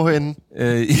 Hvorhenne?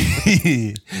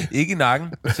 Ikke i nakken.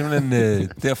 Simpelthen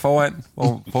der foran,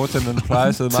 hvor fortænderne plejer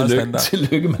at sidde meget standard.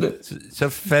 Tillykke med det. Så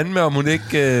fandme, om hun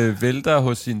ikke vælter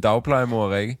hos sin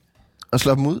dagplejemor, Rikke. Og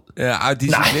slår dem ud? Ja, de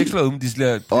er ikke slået ud, de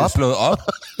bliver slået op.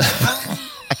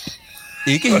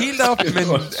 Ikke helt op, men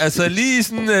altså lige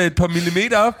sådan et par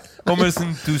millimeter op, hvor man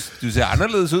sådan, du ser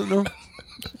anderledes ud nu.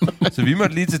 Så vi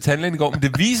måtte lige til tandlægen i går, men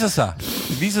det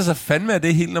viser sig fandme, at det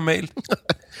er helt normalt.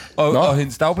 Og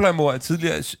hendes dagplejemor er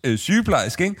tidligere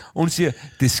sygeplejerske, ikke? Og hun siger,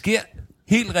 det sker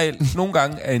helt reelt nogle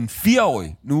gange, at en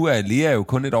 4-årig, nu er Lea jo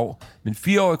kun 1 år, men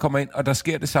 4-årig kommer ind, og der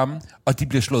sker det samme, og de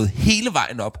bliver slået hele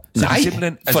vejen op. Så de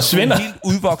simpelthen, forsvinder. Helt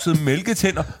udvoksede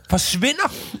mælketænder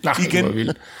forsvinder igen.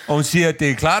 Og hun siger, at det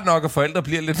er klart nok, at forældre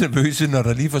bliver lidt nervøse, når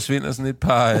der lige forsvinder sådan et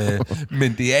par,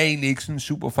 men det er egentlig ikke sådan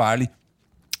super farligt.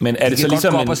 Men er det så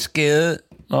ligesom op og skade?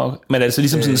 Men er det så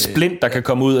ligesom sådan en splint, der kan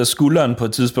komme ud af skulderen på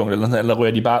et tidspunkt, eller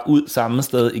ryger de bare ud samme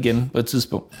sted igen på et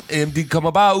tidspunkt? De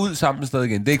kommer bare ud samme sted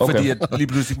igen. Det er ikke fordi, at lige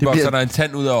pludselig vokser der en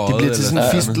tand ud af øjet. Det bliver til sådan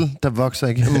en fistel, der vokser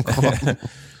igennem kroppen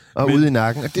og ud i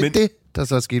nakken. Og det er det, der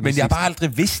så er sket. Men jeg har bare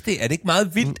aldrig vidst det. Er det ikke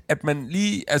meget vildt, at man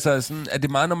lige... Altså sådan, er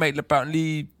det meget normalt, at børn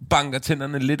lige banker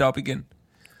tænderne lidt op igen?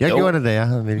 Jeg gjorde det, da jeg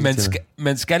havde mælketænder.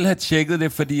 Man skal have tjekket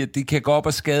det, fordi at de kan gå op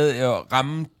og skade og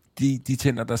ramme de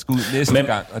tænder, der skal ud næste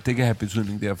gang, og det kan have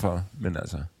betydning derfor, men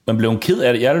altså... Man blev ked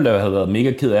af det. Jeg ville have været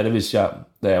mega ked af det, hvis jeg,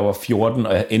 da jeg var 14,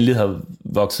 og jeg endelig havde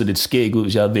vokset lidt skæg ud,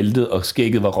 hvis jeg havde væltet, og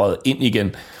skægget var røget ind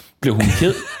igen. Blev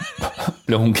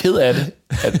hun ked af det,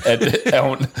 at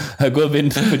hun havde gået og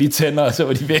ventet på de tænder, og så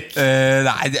var de væk?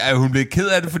 Nej, hun blev ked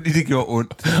af det, fordi det gjorde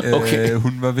ondt. Okay.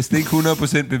 Hun var vist ikke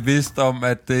 100% bevidst om,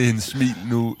 at hendes smil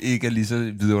nu ikke er lige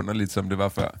så vidunderligt, som det var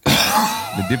før.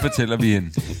 Men det fortæller vi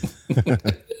hende.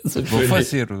 Hvorfor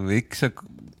siger du ikke så...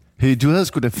 Hey, du havde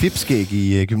sgu da fipskæg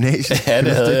i gymnasiet. Ja,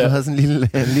 det havde jeg. Du havde sådan en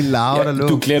lille larve, der lå.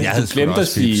 Du glemte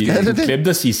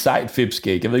at sige sejt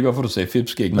fipskæg. Jeg ved ikke, hvorfor du sagde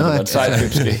fipskæg, men det var et sejt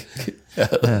fipskæg.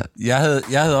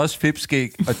 Jeg havde også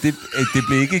fipskæg, og det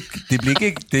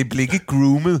blev ikke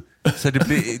groomet. Så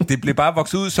det blev bare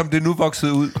vokset ud, som det nu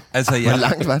voksede ud. Altså, Hvor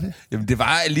langt var det? Jamen, det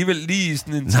var alligevel lige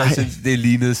sådan en 60 cm. Det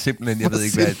lignede simpelthen, jeg ved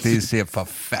ikke hvad, det ser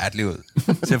forfærdeligt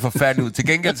ud. Til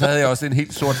gengæld så havde jeg også en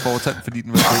helt sort fortand, fordi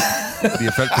den var død. Fordi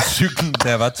jeg faldt på cyklen, da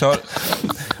jeg var 12.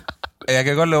 Jeg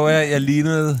kan godt love jer, at jeg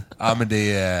lignede... men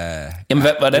det er... Jamen,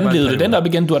 hvordan blev det den op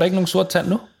igen? Du har da ikke nogen sort tand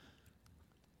nu?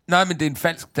 Nej, men det er en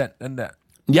falsk tand, den der.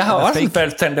 Jeg har også en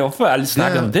falsk tand, hvorfor har jeg aldrig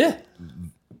snakket om det?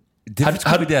 Det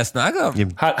har vi da snakket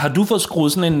om. Har du fået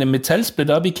skruet sådan en metalsplit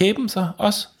op i kæben så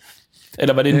også?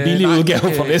 Eller var det en billig udgave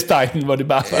fra Vestegnen, hvor det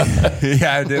bare var...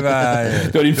 Ja, det var...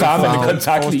 det var din far med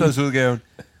kontaktlinje.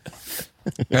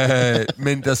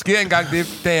 Men der sker engang det,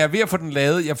 da jeg er ved at få den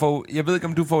lavet, jeg ved ikke,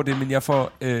 om du får det, men jeg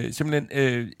får simpelthen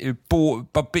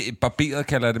barberet,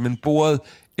 kalder jeg det, men boret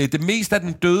det meste af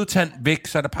den døde tand væk,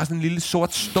 så er der bare sådan en lille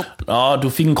sort stump. Du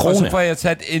fik en krone. Og så får jeg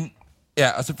sat en... Ja,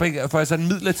 og så får jeg sat en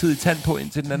midlertidig tand på,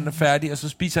 indtil den anden er færdig, og så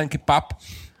spiser jeg en kebab,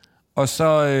 og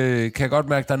så kan jeg godt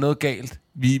mærke, at der er noget galt.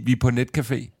 Vi er på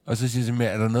netcafé, og så siger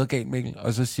jeg, er der noget galt, Mikkel?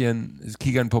 Og så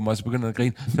kigger han på mig, og så begynder han at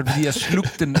grine. Så er det fordi, jeg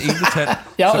slugte den ene tand,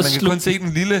 så man kan kun se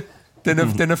den lille,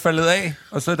 den er faldet af,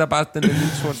 og så er der bare den lille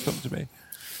sort stump tilbage.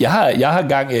 Jeg har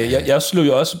gang, jeg slog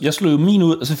jo min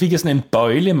ud, og så fik jeg sådan en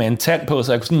bøjle med en tand på,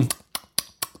 så jeg kunne sådan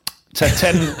tage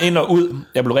tanden ind og ud.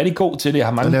 Jeg blev rigtig god til det. Jeg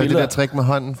har mange billeder. Det der trick med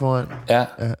hånden foran. Ja.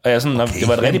 Og jeg sådan, det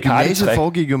var et rigtig party-trick. Gymnasiet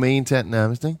foregik jo med en tand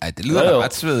nærmest, ikke? Ej, det lyder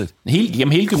ret svedigt.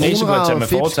 Hele gymnasiet kunne jeg tage med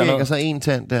fortænder. Og så en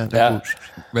tand der. Ja.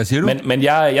 Hvad siger du? Men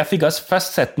jeg fik også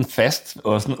først sat den fast,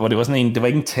 hvor det var sådan en, det var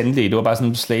ikke en tandlæge, det var bare sådan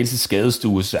en Slagelse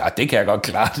skadestue. Så det kan jeg godt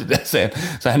klare, det der, sagde han.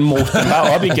 Så han moste den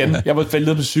bare op igen. Jeg var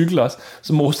faldet på cykel også.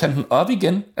 Så moste han den op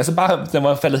igen. Altså bare, den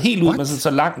var faldet helt ud, men så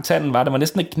lang tanden var. Det var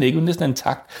næsten ikke knækket, næsten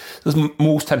intakt. Så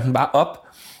moste han den bare op.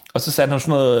 Og så satte han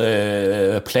sådan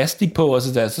noget plastik på, og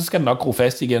så skal den nok gro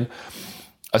fast igen.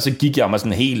 Og så gik jeg mig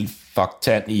sådan helt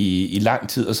fuck-tand i lang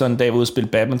tid, og så en dag var ude og spille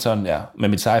badminton, med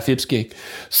mit seje fipskæg.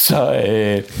 Så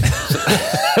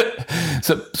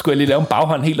skulle jeg lige lave en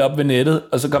baghånd helt op ved nettet,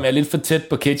 og så kom jeg lidt for tæt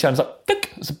på catcheren, så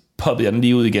poppede jeg den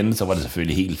lige ud igen, så var det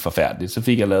selvfølgelig helt forfærdeligt. Så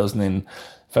fik jeg lavet sådan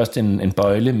først en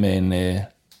bøjle med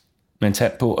en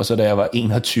tand på, og så da jeg var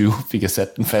 21, fik jeg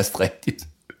sat den fast rigtigt.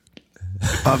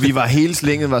 Og vi var hele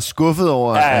slænget var skuffet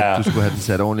over, at du skulle have den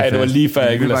sat ordentligt fast. Ja, det var lige før,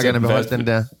 jeg ville have beholdt den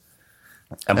der.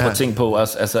 Jamen, prøv at tænke på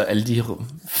også, altså alle de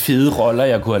fede roller,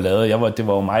 jeg kunne have lavet. Det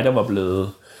var jo mig, der var blevet...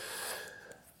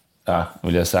 Ja,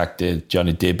 ville jeg have sagt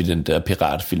Johnny Depp i den der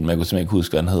piratfilm. Jeg kunne simpelthen ikke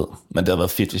huske, hvad han hed. Men det havde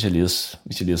været fedt, hvis jeg lige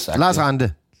havde sagt Lars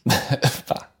Rante.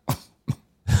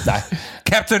 Nej.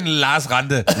 Captain Lars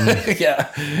Rante.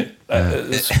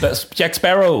 Jack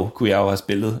Sparrow kunne jeg jo have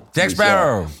spillet. Jack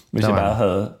Sparrow. Hvis jeg bare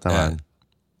havde...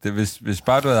 Det, hvis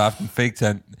bare du havde haft en fake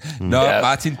tand. Nå,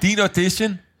 Martin, din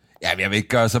audition... Jamen, jeg vil ikke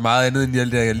gøre så meget andet, end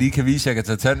jeg lige kan vise, at jeg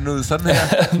kan tage tanden ud sådan her.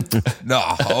 Nå,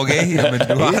 okay. Jamen,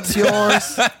 du har It's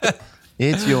yours.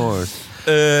 It's yours.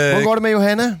 Hvor går det med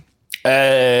Johanna?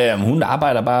 Hun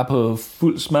arbejder bare på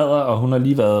fuld smadre, og hun har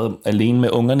lige været alene med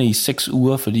ungerne i 6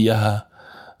 uger, fordi jeg har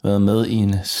været med i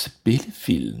en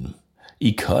spillefilm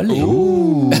i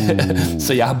Kolding.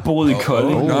 Så jeg har boet i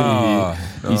Kolding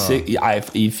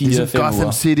i 4-5 uger.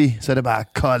 Gotham City, så er det bare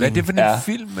Kolding. Hvad er det for en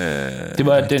film? Det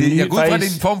var den nye, jeg går ud fra, det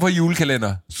er en form for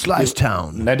julekalender. Slice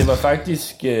Town. Nej, det var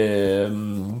faktisk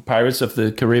Pirates of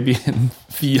the Caribbean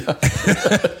 4.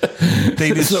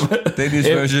 Danish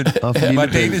version. Det var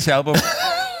Danish album.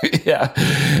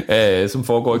 Som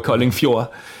foregår i Kolding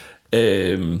Fjord.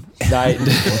 Nej.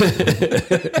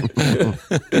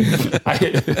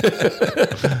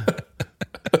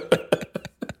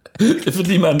 Det er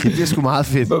fordi, det bliver sgu meget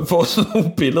fedt. Man får sådan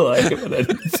nogle billeder af, hvordan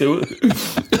det ser ud.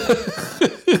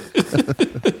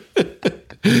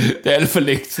 Det er alt for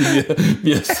længe siden,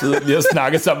 vi har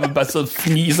snakket sammen, og bare siddet og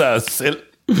fniser af os selv.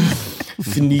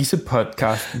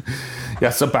 Fnise-podcasten. Jeg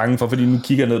er så bange for, fordi nu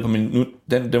kigger jeg ned på min...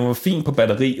 Den var fin på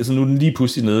batteri, og så nu er den lige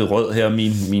pludselig nede i rød her,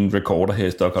 min recorder her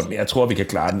i Stockholm. Men jeg tror, vi kan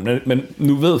klare den. Men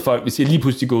nu ved folk, hvis jeg lige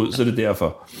pludselig går ud, så er det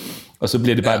derfor. Og så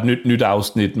bliver det bare et nyt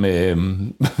afsnit med...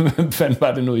 Hvad fanden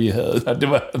var det nu, I havde? Det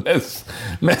var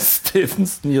Mads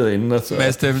Steffensen, I havde inde. Og så.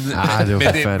 Mads Steffensen.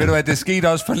 Ved du hvad, det skete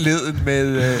også forleden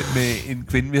med en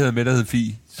kvinde, vi havde med, der hed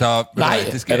Fie. Så, nej,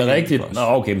 er det rigtigt? Nå,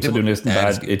 okay, så det er jo næsten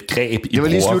bare et greb i det var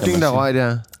lige slutningen, der røg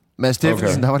der. Mads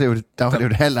Steffensen, der var det jo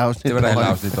et halvt afsnit. Det var et halvt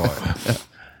afsnit, der røg.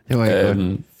 Det var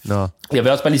ikke Jeg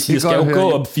vil også bare lige sige, at jeg skal jo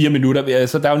gå om 4 minutter.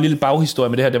 Så der er jo en lille baghistorie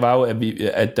med det her. Det var jo, at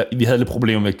vi havde lidt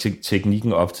problemer med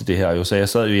teknikken op til det her. Jo. Så jeg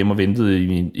sad jo hjemme og ventede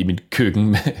i mit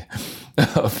køkken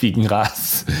og fik en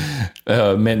ras.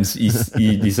 Mens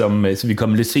ligesom, så vi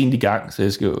kom lidt sent i gang. Så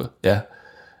jeg skal jo... Ja.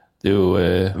 Det er jo...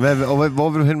 Hvor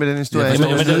vil du hen med den historie?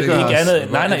 Jamen, det er ikke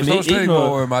andet. Nej, ikke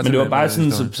noget. Men det var bare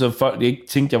sådan, så folk ikke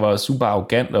tænkte, jeg var super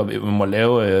arrogant, og vi må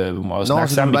også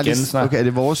snakke sammen igen snart. Okay, er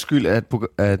det vores skyld,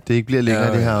 at det ikke bliver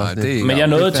længere, det her? Men jeg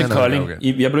nåede til Kolding.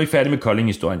 Jeg blev ikke færdig med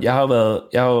Kolding-historien. Jeg har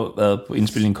jo været på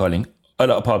indspilling i Kolding,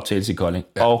 eller på optagelse i Kolding,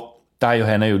 og der har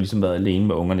Johanna jo ligesom været alene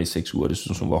med ungerne i 6 uger. Det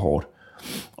synes hun var hårdt.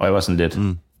 Og jeg var sådan lidt...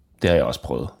 Det har jeg også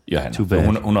prøvet, Johanna.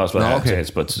 Hun har også været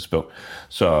optagelse på et tidspunkt.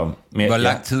 Hvor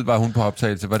lang tid var hun på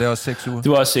optagelse? Var det også 6 uger?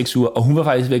 Det var også 6 uger, og hun var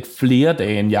faktisk væk flere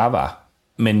dage, end jeg var.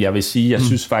 Men jeg vil sige, jeg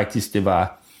synes faktisk, det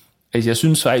var... Altså, jeg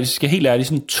synes faktisk, skal helt ærligt,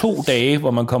 sådan 2 dage,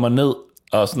 hvor man kommer ned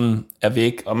og sådan er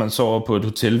væk, og man sover på et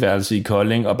hotelværelse i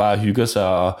Kolding, og bare hygger sig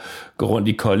og går rundt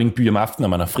i Kolding by om aftenen,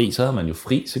 når man er fri. Så havde man jo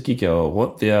fri, så gik jeg jo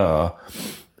rundt der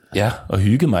og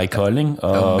hyggede mig i Kolding.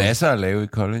 Og, der er masser at lave i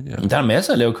Kolding. Ja. Der er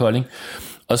masser at lave i Kolding.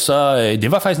 Og så,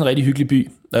 det var faktisk en rigtig hyggelig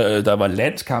by. Der var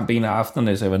landskamp en af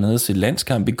aftenerne, så jeg var nede og se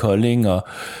landskamp i Kolding.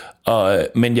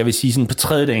 Men jeg vil sige, sådan på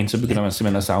 3. dagen, så begynder man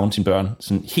simpelthen at savne sine børn.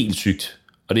 Sådan helt sygt.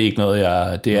 Og det er ikke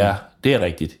noget, det er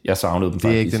rigtigt. Jeg savnede dem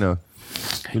faktisk. Det er ikke det nok.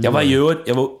 Jeg var i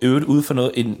øvrigt ude for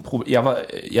noget.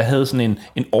 Jeg havde sådan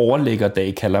en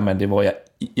overlæggerdag, kalder man det, hvor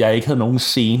jeg ikke havde nogen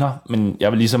scener, men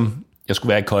jeg var ligesom... Jeg skulle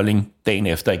være i Kolding dagen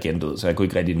efter igen, så jeg kunne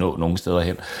ikke rigtig nå nogen steder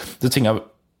hen. Så tænkte jeg...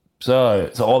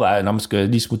 Så overvejer jeg, når man skal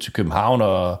lige smutte til København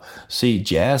og se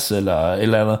jazz eller et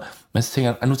eller andet. Men så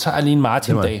tænker jeg, nu tager jeg lige en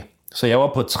Martin-dag. Så jeg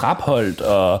var på Trapholdt,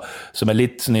 som er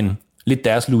lidt sådan lidt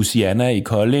deres Louisiana i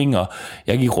Kolding, og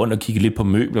jeg gik rundt og kiggede lidt på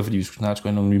møbler, fordi vi skulle snart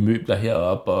have nogle nye møbler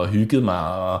heroppe, og hyggede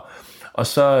mig. Og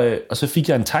så fik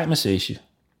jeg en thai-massage.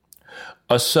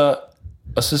 Og så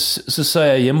er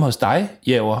jeg hjemme hos dig,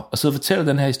 Jæver, og sidder og fortæller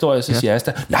den her historie, og så siger jeg,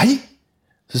 nej!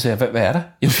 Så siger jeg, hvad er der?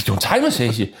 Jamen, fik du en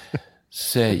thai-massage?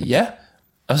 Så sagde jeg, ja.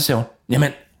 Og så sagde hun, jamen,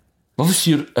 hvorfor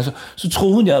siger du... Altså, så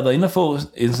troede hun, jeg havde været inde og få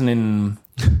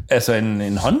Altså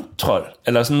en håndtrold.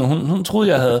 Eller sådan, hun troede,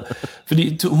 jeg havde...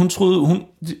 Fordi hun troede...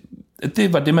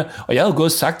 Det var det, man... Og jeg havde gået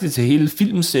og sagt det til hele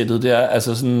filmsættet der.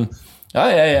 Altså sådan...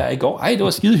 Ja, i går. Ej, det var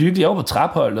skide hyggeligt. Jeg var på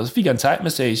traphold, og så fik jeg en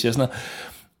thai-massage og sådan noget.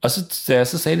 Og da jeg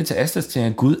så sagde det til Asta, så tænkte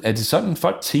jeg, gud, er det sådan,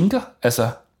 folk tænker? Altså,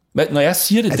 når jeg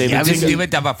siger det, altså, David,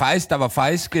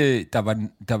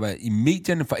 der var i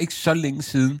medierne for ikke så længe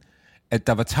siden, at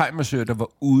der var thai-massører, der var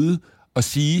ude og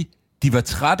sige, de var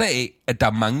trætte af, at der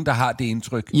er mange, der har det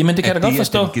indtryk. Jamen, det kan jeg da godt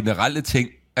forstå. Det er den generelle ting,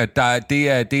 at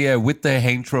det er with the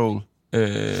hand troll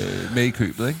med i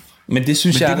købet, ikke? Men det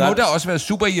synes det må da også være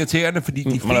super irriterende, fordi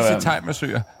de fleste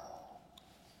thai-massører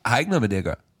har ikke noget med det at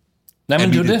gøre. Nej,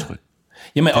 men det er det.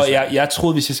 Jamen, og jeg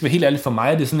troede, hvis jeg skal være helt ærlig, for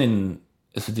mig er det sådan en...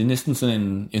 Altså, det er næsten sådan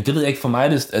en... Jamen, det ved jeg ikke, for mig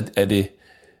er det...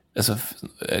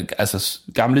 Altså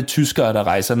gamle tyskere, der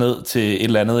rejser ned til et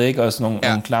eller andet, ikke? Og sådan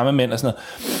nogle klamme mænd og sådan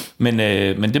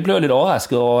noget. Men det blev jeg lidt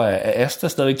overrasket over, at Asta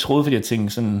stadigvæk troede, fordi jeg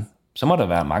tænkte sådan... Så må der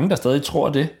være mange, der stadig tror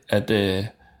det, at...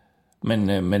 Men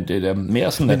det er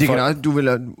mere sådan... Men det kan også... Du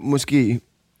vil måske...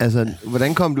 Altså,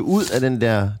 hvordan kom du ud af den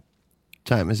der...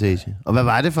 thai-massage. Og hvad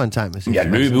var det for en thai-massage? Jeg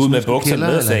løb ud med bukserne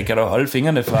ned og sagde, kan du holde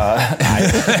fingrene fra...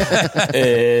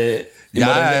 Jeg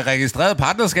har registreret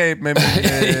partnerskab med min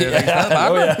registrerede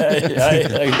partner.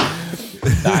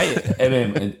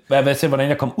 Nej, hvad hvordan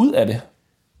jeg kom ud af det?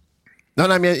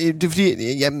 Nej, men det er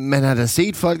fordi, man har da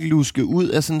set folk luske ud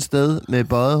af sådan et sted med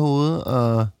bøjet hoved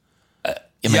og...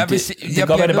 Jamen, det kan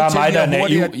godt være, det bare mig, der er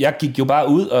naiv. Jeg gik jo bare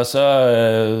ud, og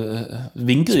så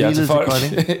vinkede jeg til folk.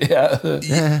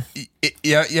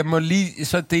 Jeg må lige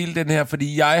så dele den her,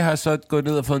 fordi jeg har så gået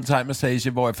ned og fået en thai-massage,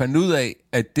 hvor jeg fandt ud af,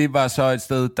 at det var så et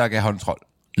sted, der gav håndtrol.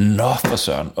 Nå, for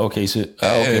søren. Okay,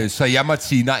 okay. Så jeg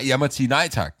måtte sige nej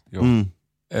tak. Jo.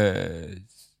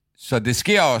 Så det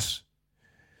sker også.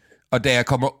 Og da jeg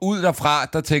kommer ud derfra,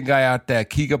 der tænker jeg, da jeg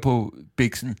kigger på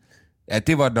biksen, ja,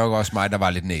 det var nok også mig, der var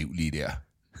lidt naiv lige der.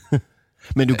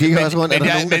 Men du kigger også rundt, er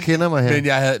der nogen, der kender mig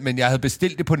her? Men jeg havde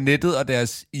bestilt det på nettet, og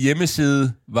deres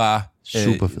hjemmeside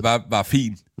var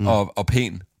fin og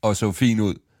pæn, og så fin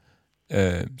ud.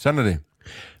 Sådan er det.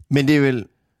 Men det er vel...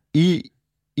 I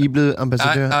er blevet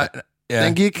ambassadør? Nej, ja.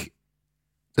 Den gik?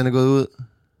 Den er gået ud?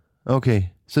 Okay.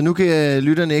 Så nu kan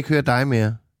lytterne ikke høre dig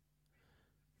mere?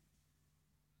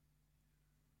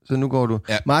 Så nu går du.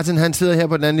 Ja. Martin, han sidder her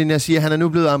på den anden linje og siger, at han er nu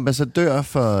blevet ambassadør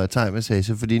for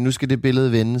thai-massage, fordi nu skal det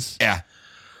billede vendes. Ja.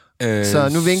 Så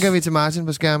nu vinker vi til Martin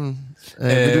på skærmen.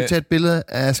 Vil du tage et billede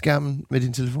af skærmen med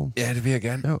din telefon? Ja, det vil jeg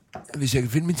gerne. Jo. Hvis jeg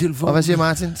kan finde min telefon. Og hvad siger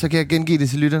Martin? Så kan jeg gengive det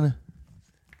til lytterne.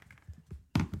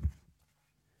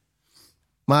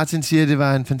 Martin siger, at det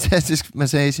var en fantastisk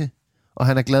massage, og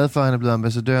han er glad for, at han er blevet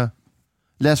ambassadør.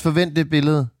 Lad os forvente det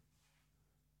billede.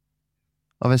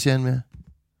 Og hvad siger han mere?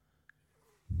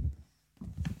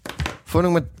 Få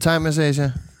nogle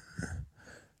thai-massager.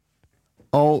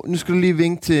 Og nu skal du lige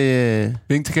vinke til...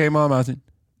 Vink til kameraet, Martin.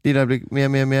 Lige et øjeblik.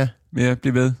 Mere. Mere,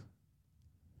 bliv ved.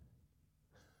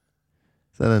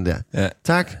 Sådan der. Ja.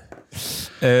 Tak.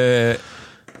 Ja,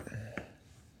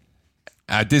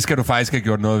 det skal du faktisk have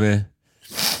gjort noget ved.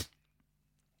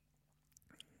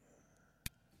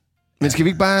 Men skal vi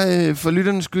ikke bare, for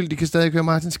lytternes skyld, de kan stadig høre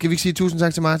Martin, skal vi ikke sige tusind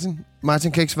tak til Martin?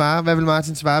 Martin kan ikke svare. Hvad vil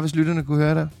Martin svare, hvis lytterne kunne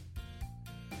høre dig?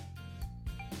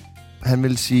 Han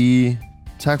vil sige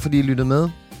tak, fordi I lyttede med.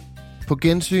 På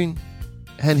gensyn.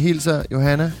 Han hilser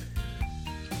Johanna.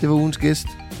 Det var ugens gæst.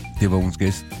 Det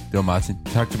var Martin.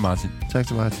 Tak til Martin. Tak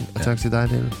til Martin. Og tak til dig,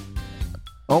 David.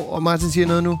 Og Martin siger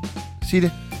noget nu. Sig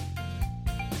det.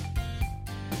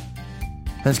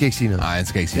 Han skal ikke sige noget. Nej, han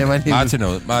skal ikke sige noget. Martin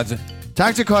noget. Martin.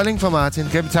 Tak til Kolding for Martin.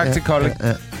 Kæmpe tak til Kolding.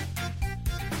 Ja.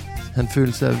 Han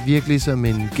følte sig virkelig som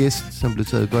en gæst, som blev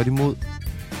taget godt imod.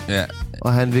 Ja.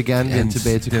 Og han vil gerne vende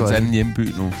tilbage til Kolding. Det er hans anden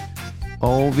hjemby nu.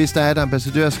 Og hvis der er et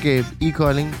ambassadørskab i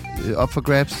Kolding op for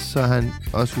grabs, så er han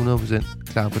også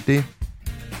 100% klar på det.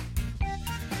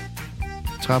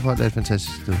 Traphold er et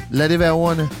fantastisk sted. Lad det være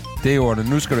ordene. Det er ordene.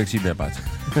 Nu skal du ikke sige mere, Martin.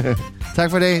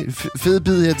 Tak for i dag. Fed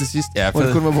bid her til sidst. Ja, fed.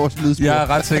 Det kun var vores lydspor. Jeg er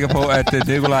ret sikker på, at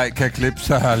Nikolaj kan klippe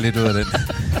sig lidt ud af den.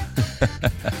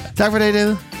 Tak for i dag,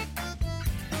 David.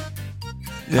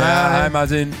 Ja, hej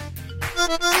Martin.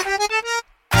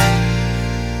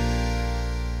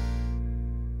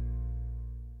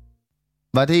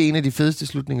 Var det en af de fedeste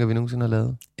slutninger, vi nogensinde har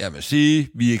lavet? Jeg vil sige,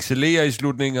 vi excellerer i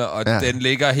slutninger, og den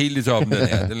ligger helt i toppen, den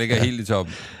her. Den ligger helt i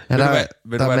toppen. Ja, der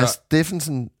er Mads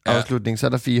Steffensen-afslutning, så er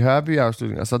der Fie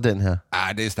Hørby-afslutning, og så den her.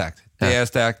 Det er stærkt. Det er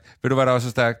stærkt. Ved du, hvad der også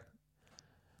er stærkt?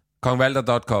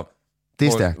 Kongvalter.com. Det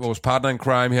er stærkt. Vores partner in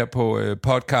crime her på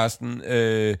podcasten.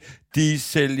 De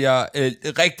sælger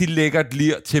rigtig lækkert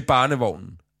lir til barnevognen.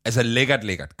 Altså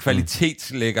lækkert.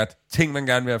 Kvalitetslækkert. Ting, man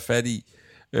gerne vil have fat i.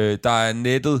 Der er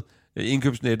nettet,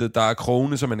 indkøbsnettet, der er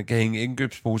krogene, så man kan hænge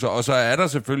indkøbsposer, og så er der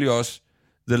selvfølgelig også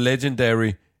the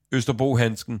legendary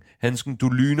Østerbro-handsken. Handsken, du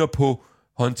lyner på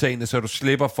håndtagene, så du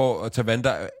slipper for at tage vand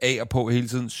af og på hele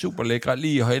tiden. Super lækre,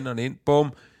 lige hænderne ind,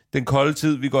 bum. Den kolde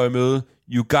tid, vi går i møde.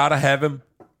 You gotta have him.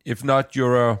 If not, you're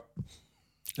a...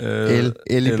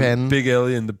 El i panden. Big L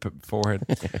in the forehead.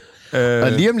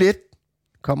 Og lige om lidt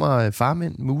kommer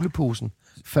Farmand muleposen.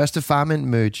 Første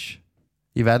Farmand-merch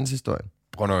i verdenshistorien.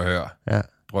 Prøv nu at høre. Ja.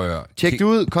 Prøv at høre. Tjek det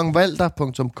ud,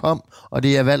 kongvalter.com, og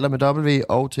det er Valter med W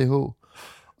og TH.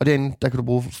 Og derinde, der kan du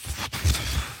bruge...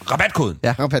 Rabatkoden.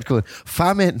 Ja, rabatkoden.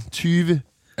 Farmand 20.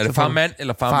 Er det farmand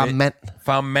eller farmand?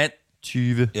 Farmand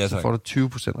 20. Ja, så får du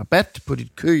 20% rabat på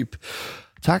dit køb.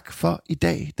 Tak for i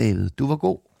dag, David. Du var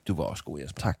god. Du var også god,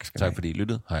 Jesper. Tak fordi I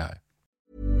lyttede. Hej.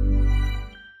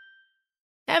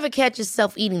 Ever catch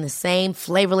yourself eating the same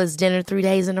flavorless dinner 3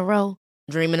 days in a row?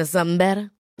 Dreaming of something better?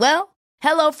 Well,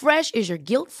 HelloFresh is your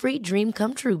guilt-free dream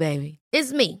come true, baby.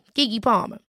 It's me, Keke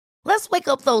Palmer. Let's wake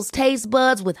up those taste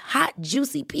buds with hot,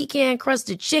 juicy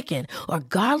pecan-crusted chicken or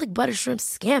garlic butter shrimp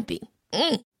scampi.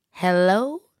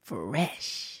 Hello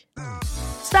Fresh.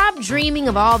 Stop dreaming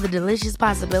of all the delicious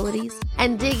possibilities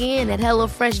and dig in at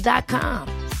HelloFresh.com.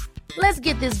 Let's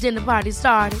get this dinner party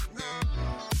started.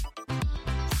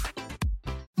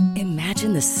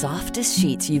 Imagine the softest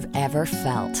sheets you've ever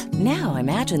felt. Now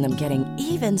imagine them getting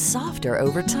even softer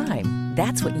over time.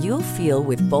 That's what you'll feel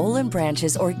with Boll &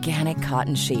 Branch's organic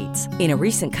cotton sheets. In a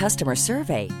recent customer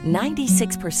survey,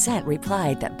 96%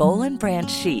 replied that Boll & Branch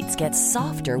sheets get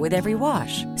softer with every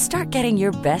wash. Start getting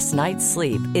your best night's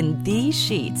sleep in these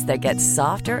sheets that get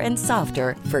softer and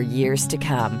softer for years to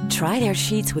come. Try their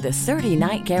sheets with a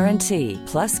 30-night guarantee.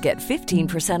 Plus, get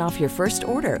 15% off your first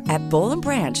order at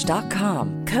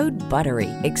bollandbranch.com. Code BUTTERY.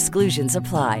 Exclusions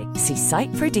apply. See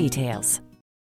site for details.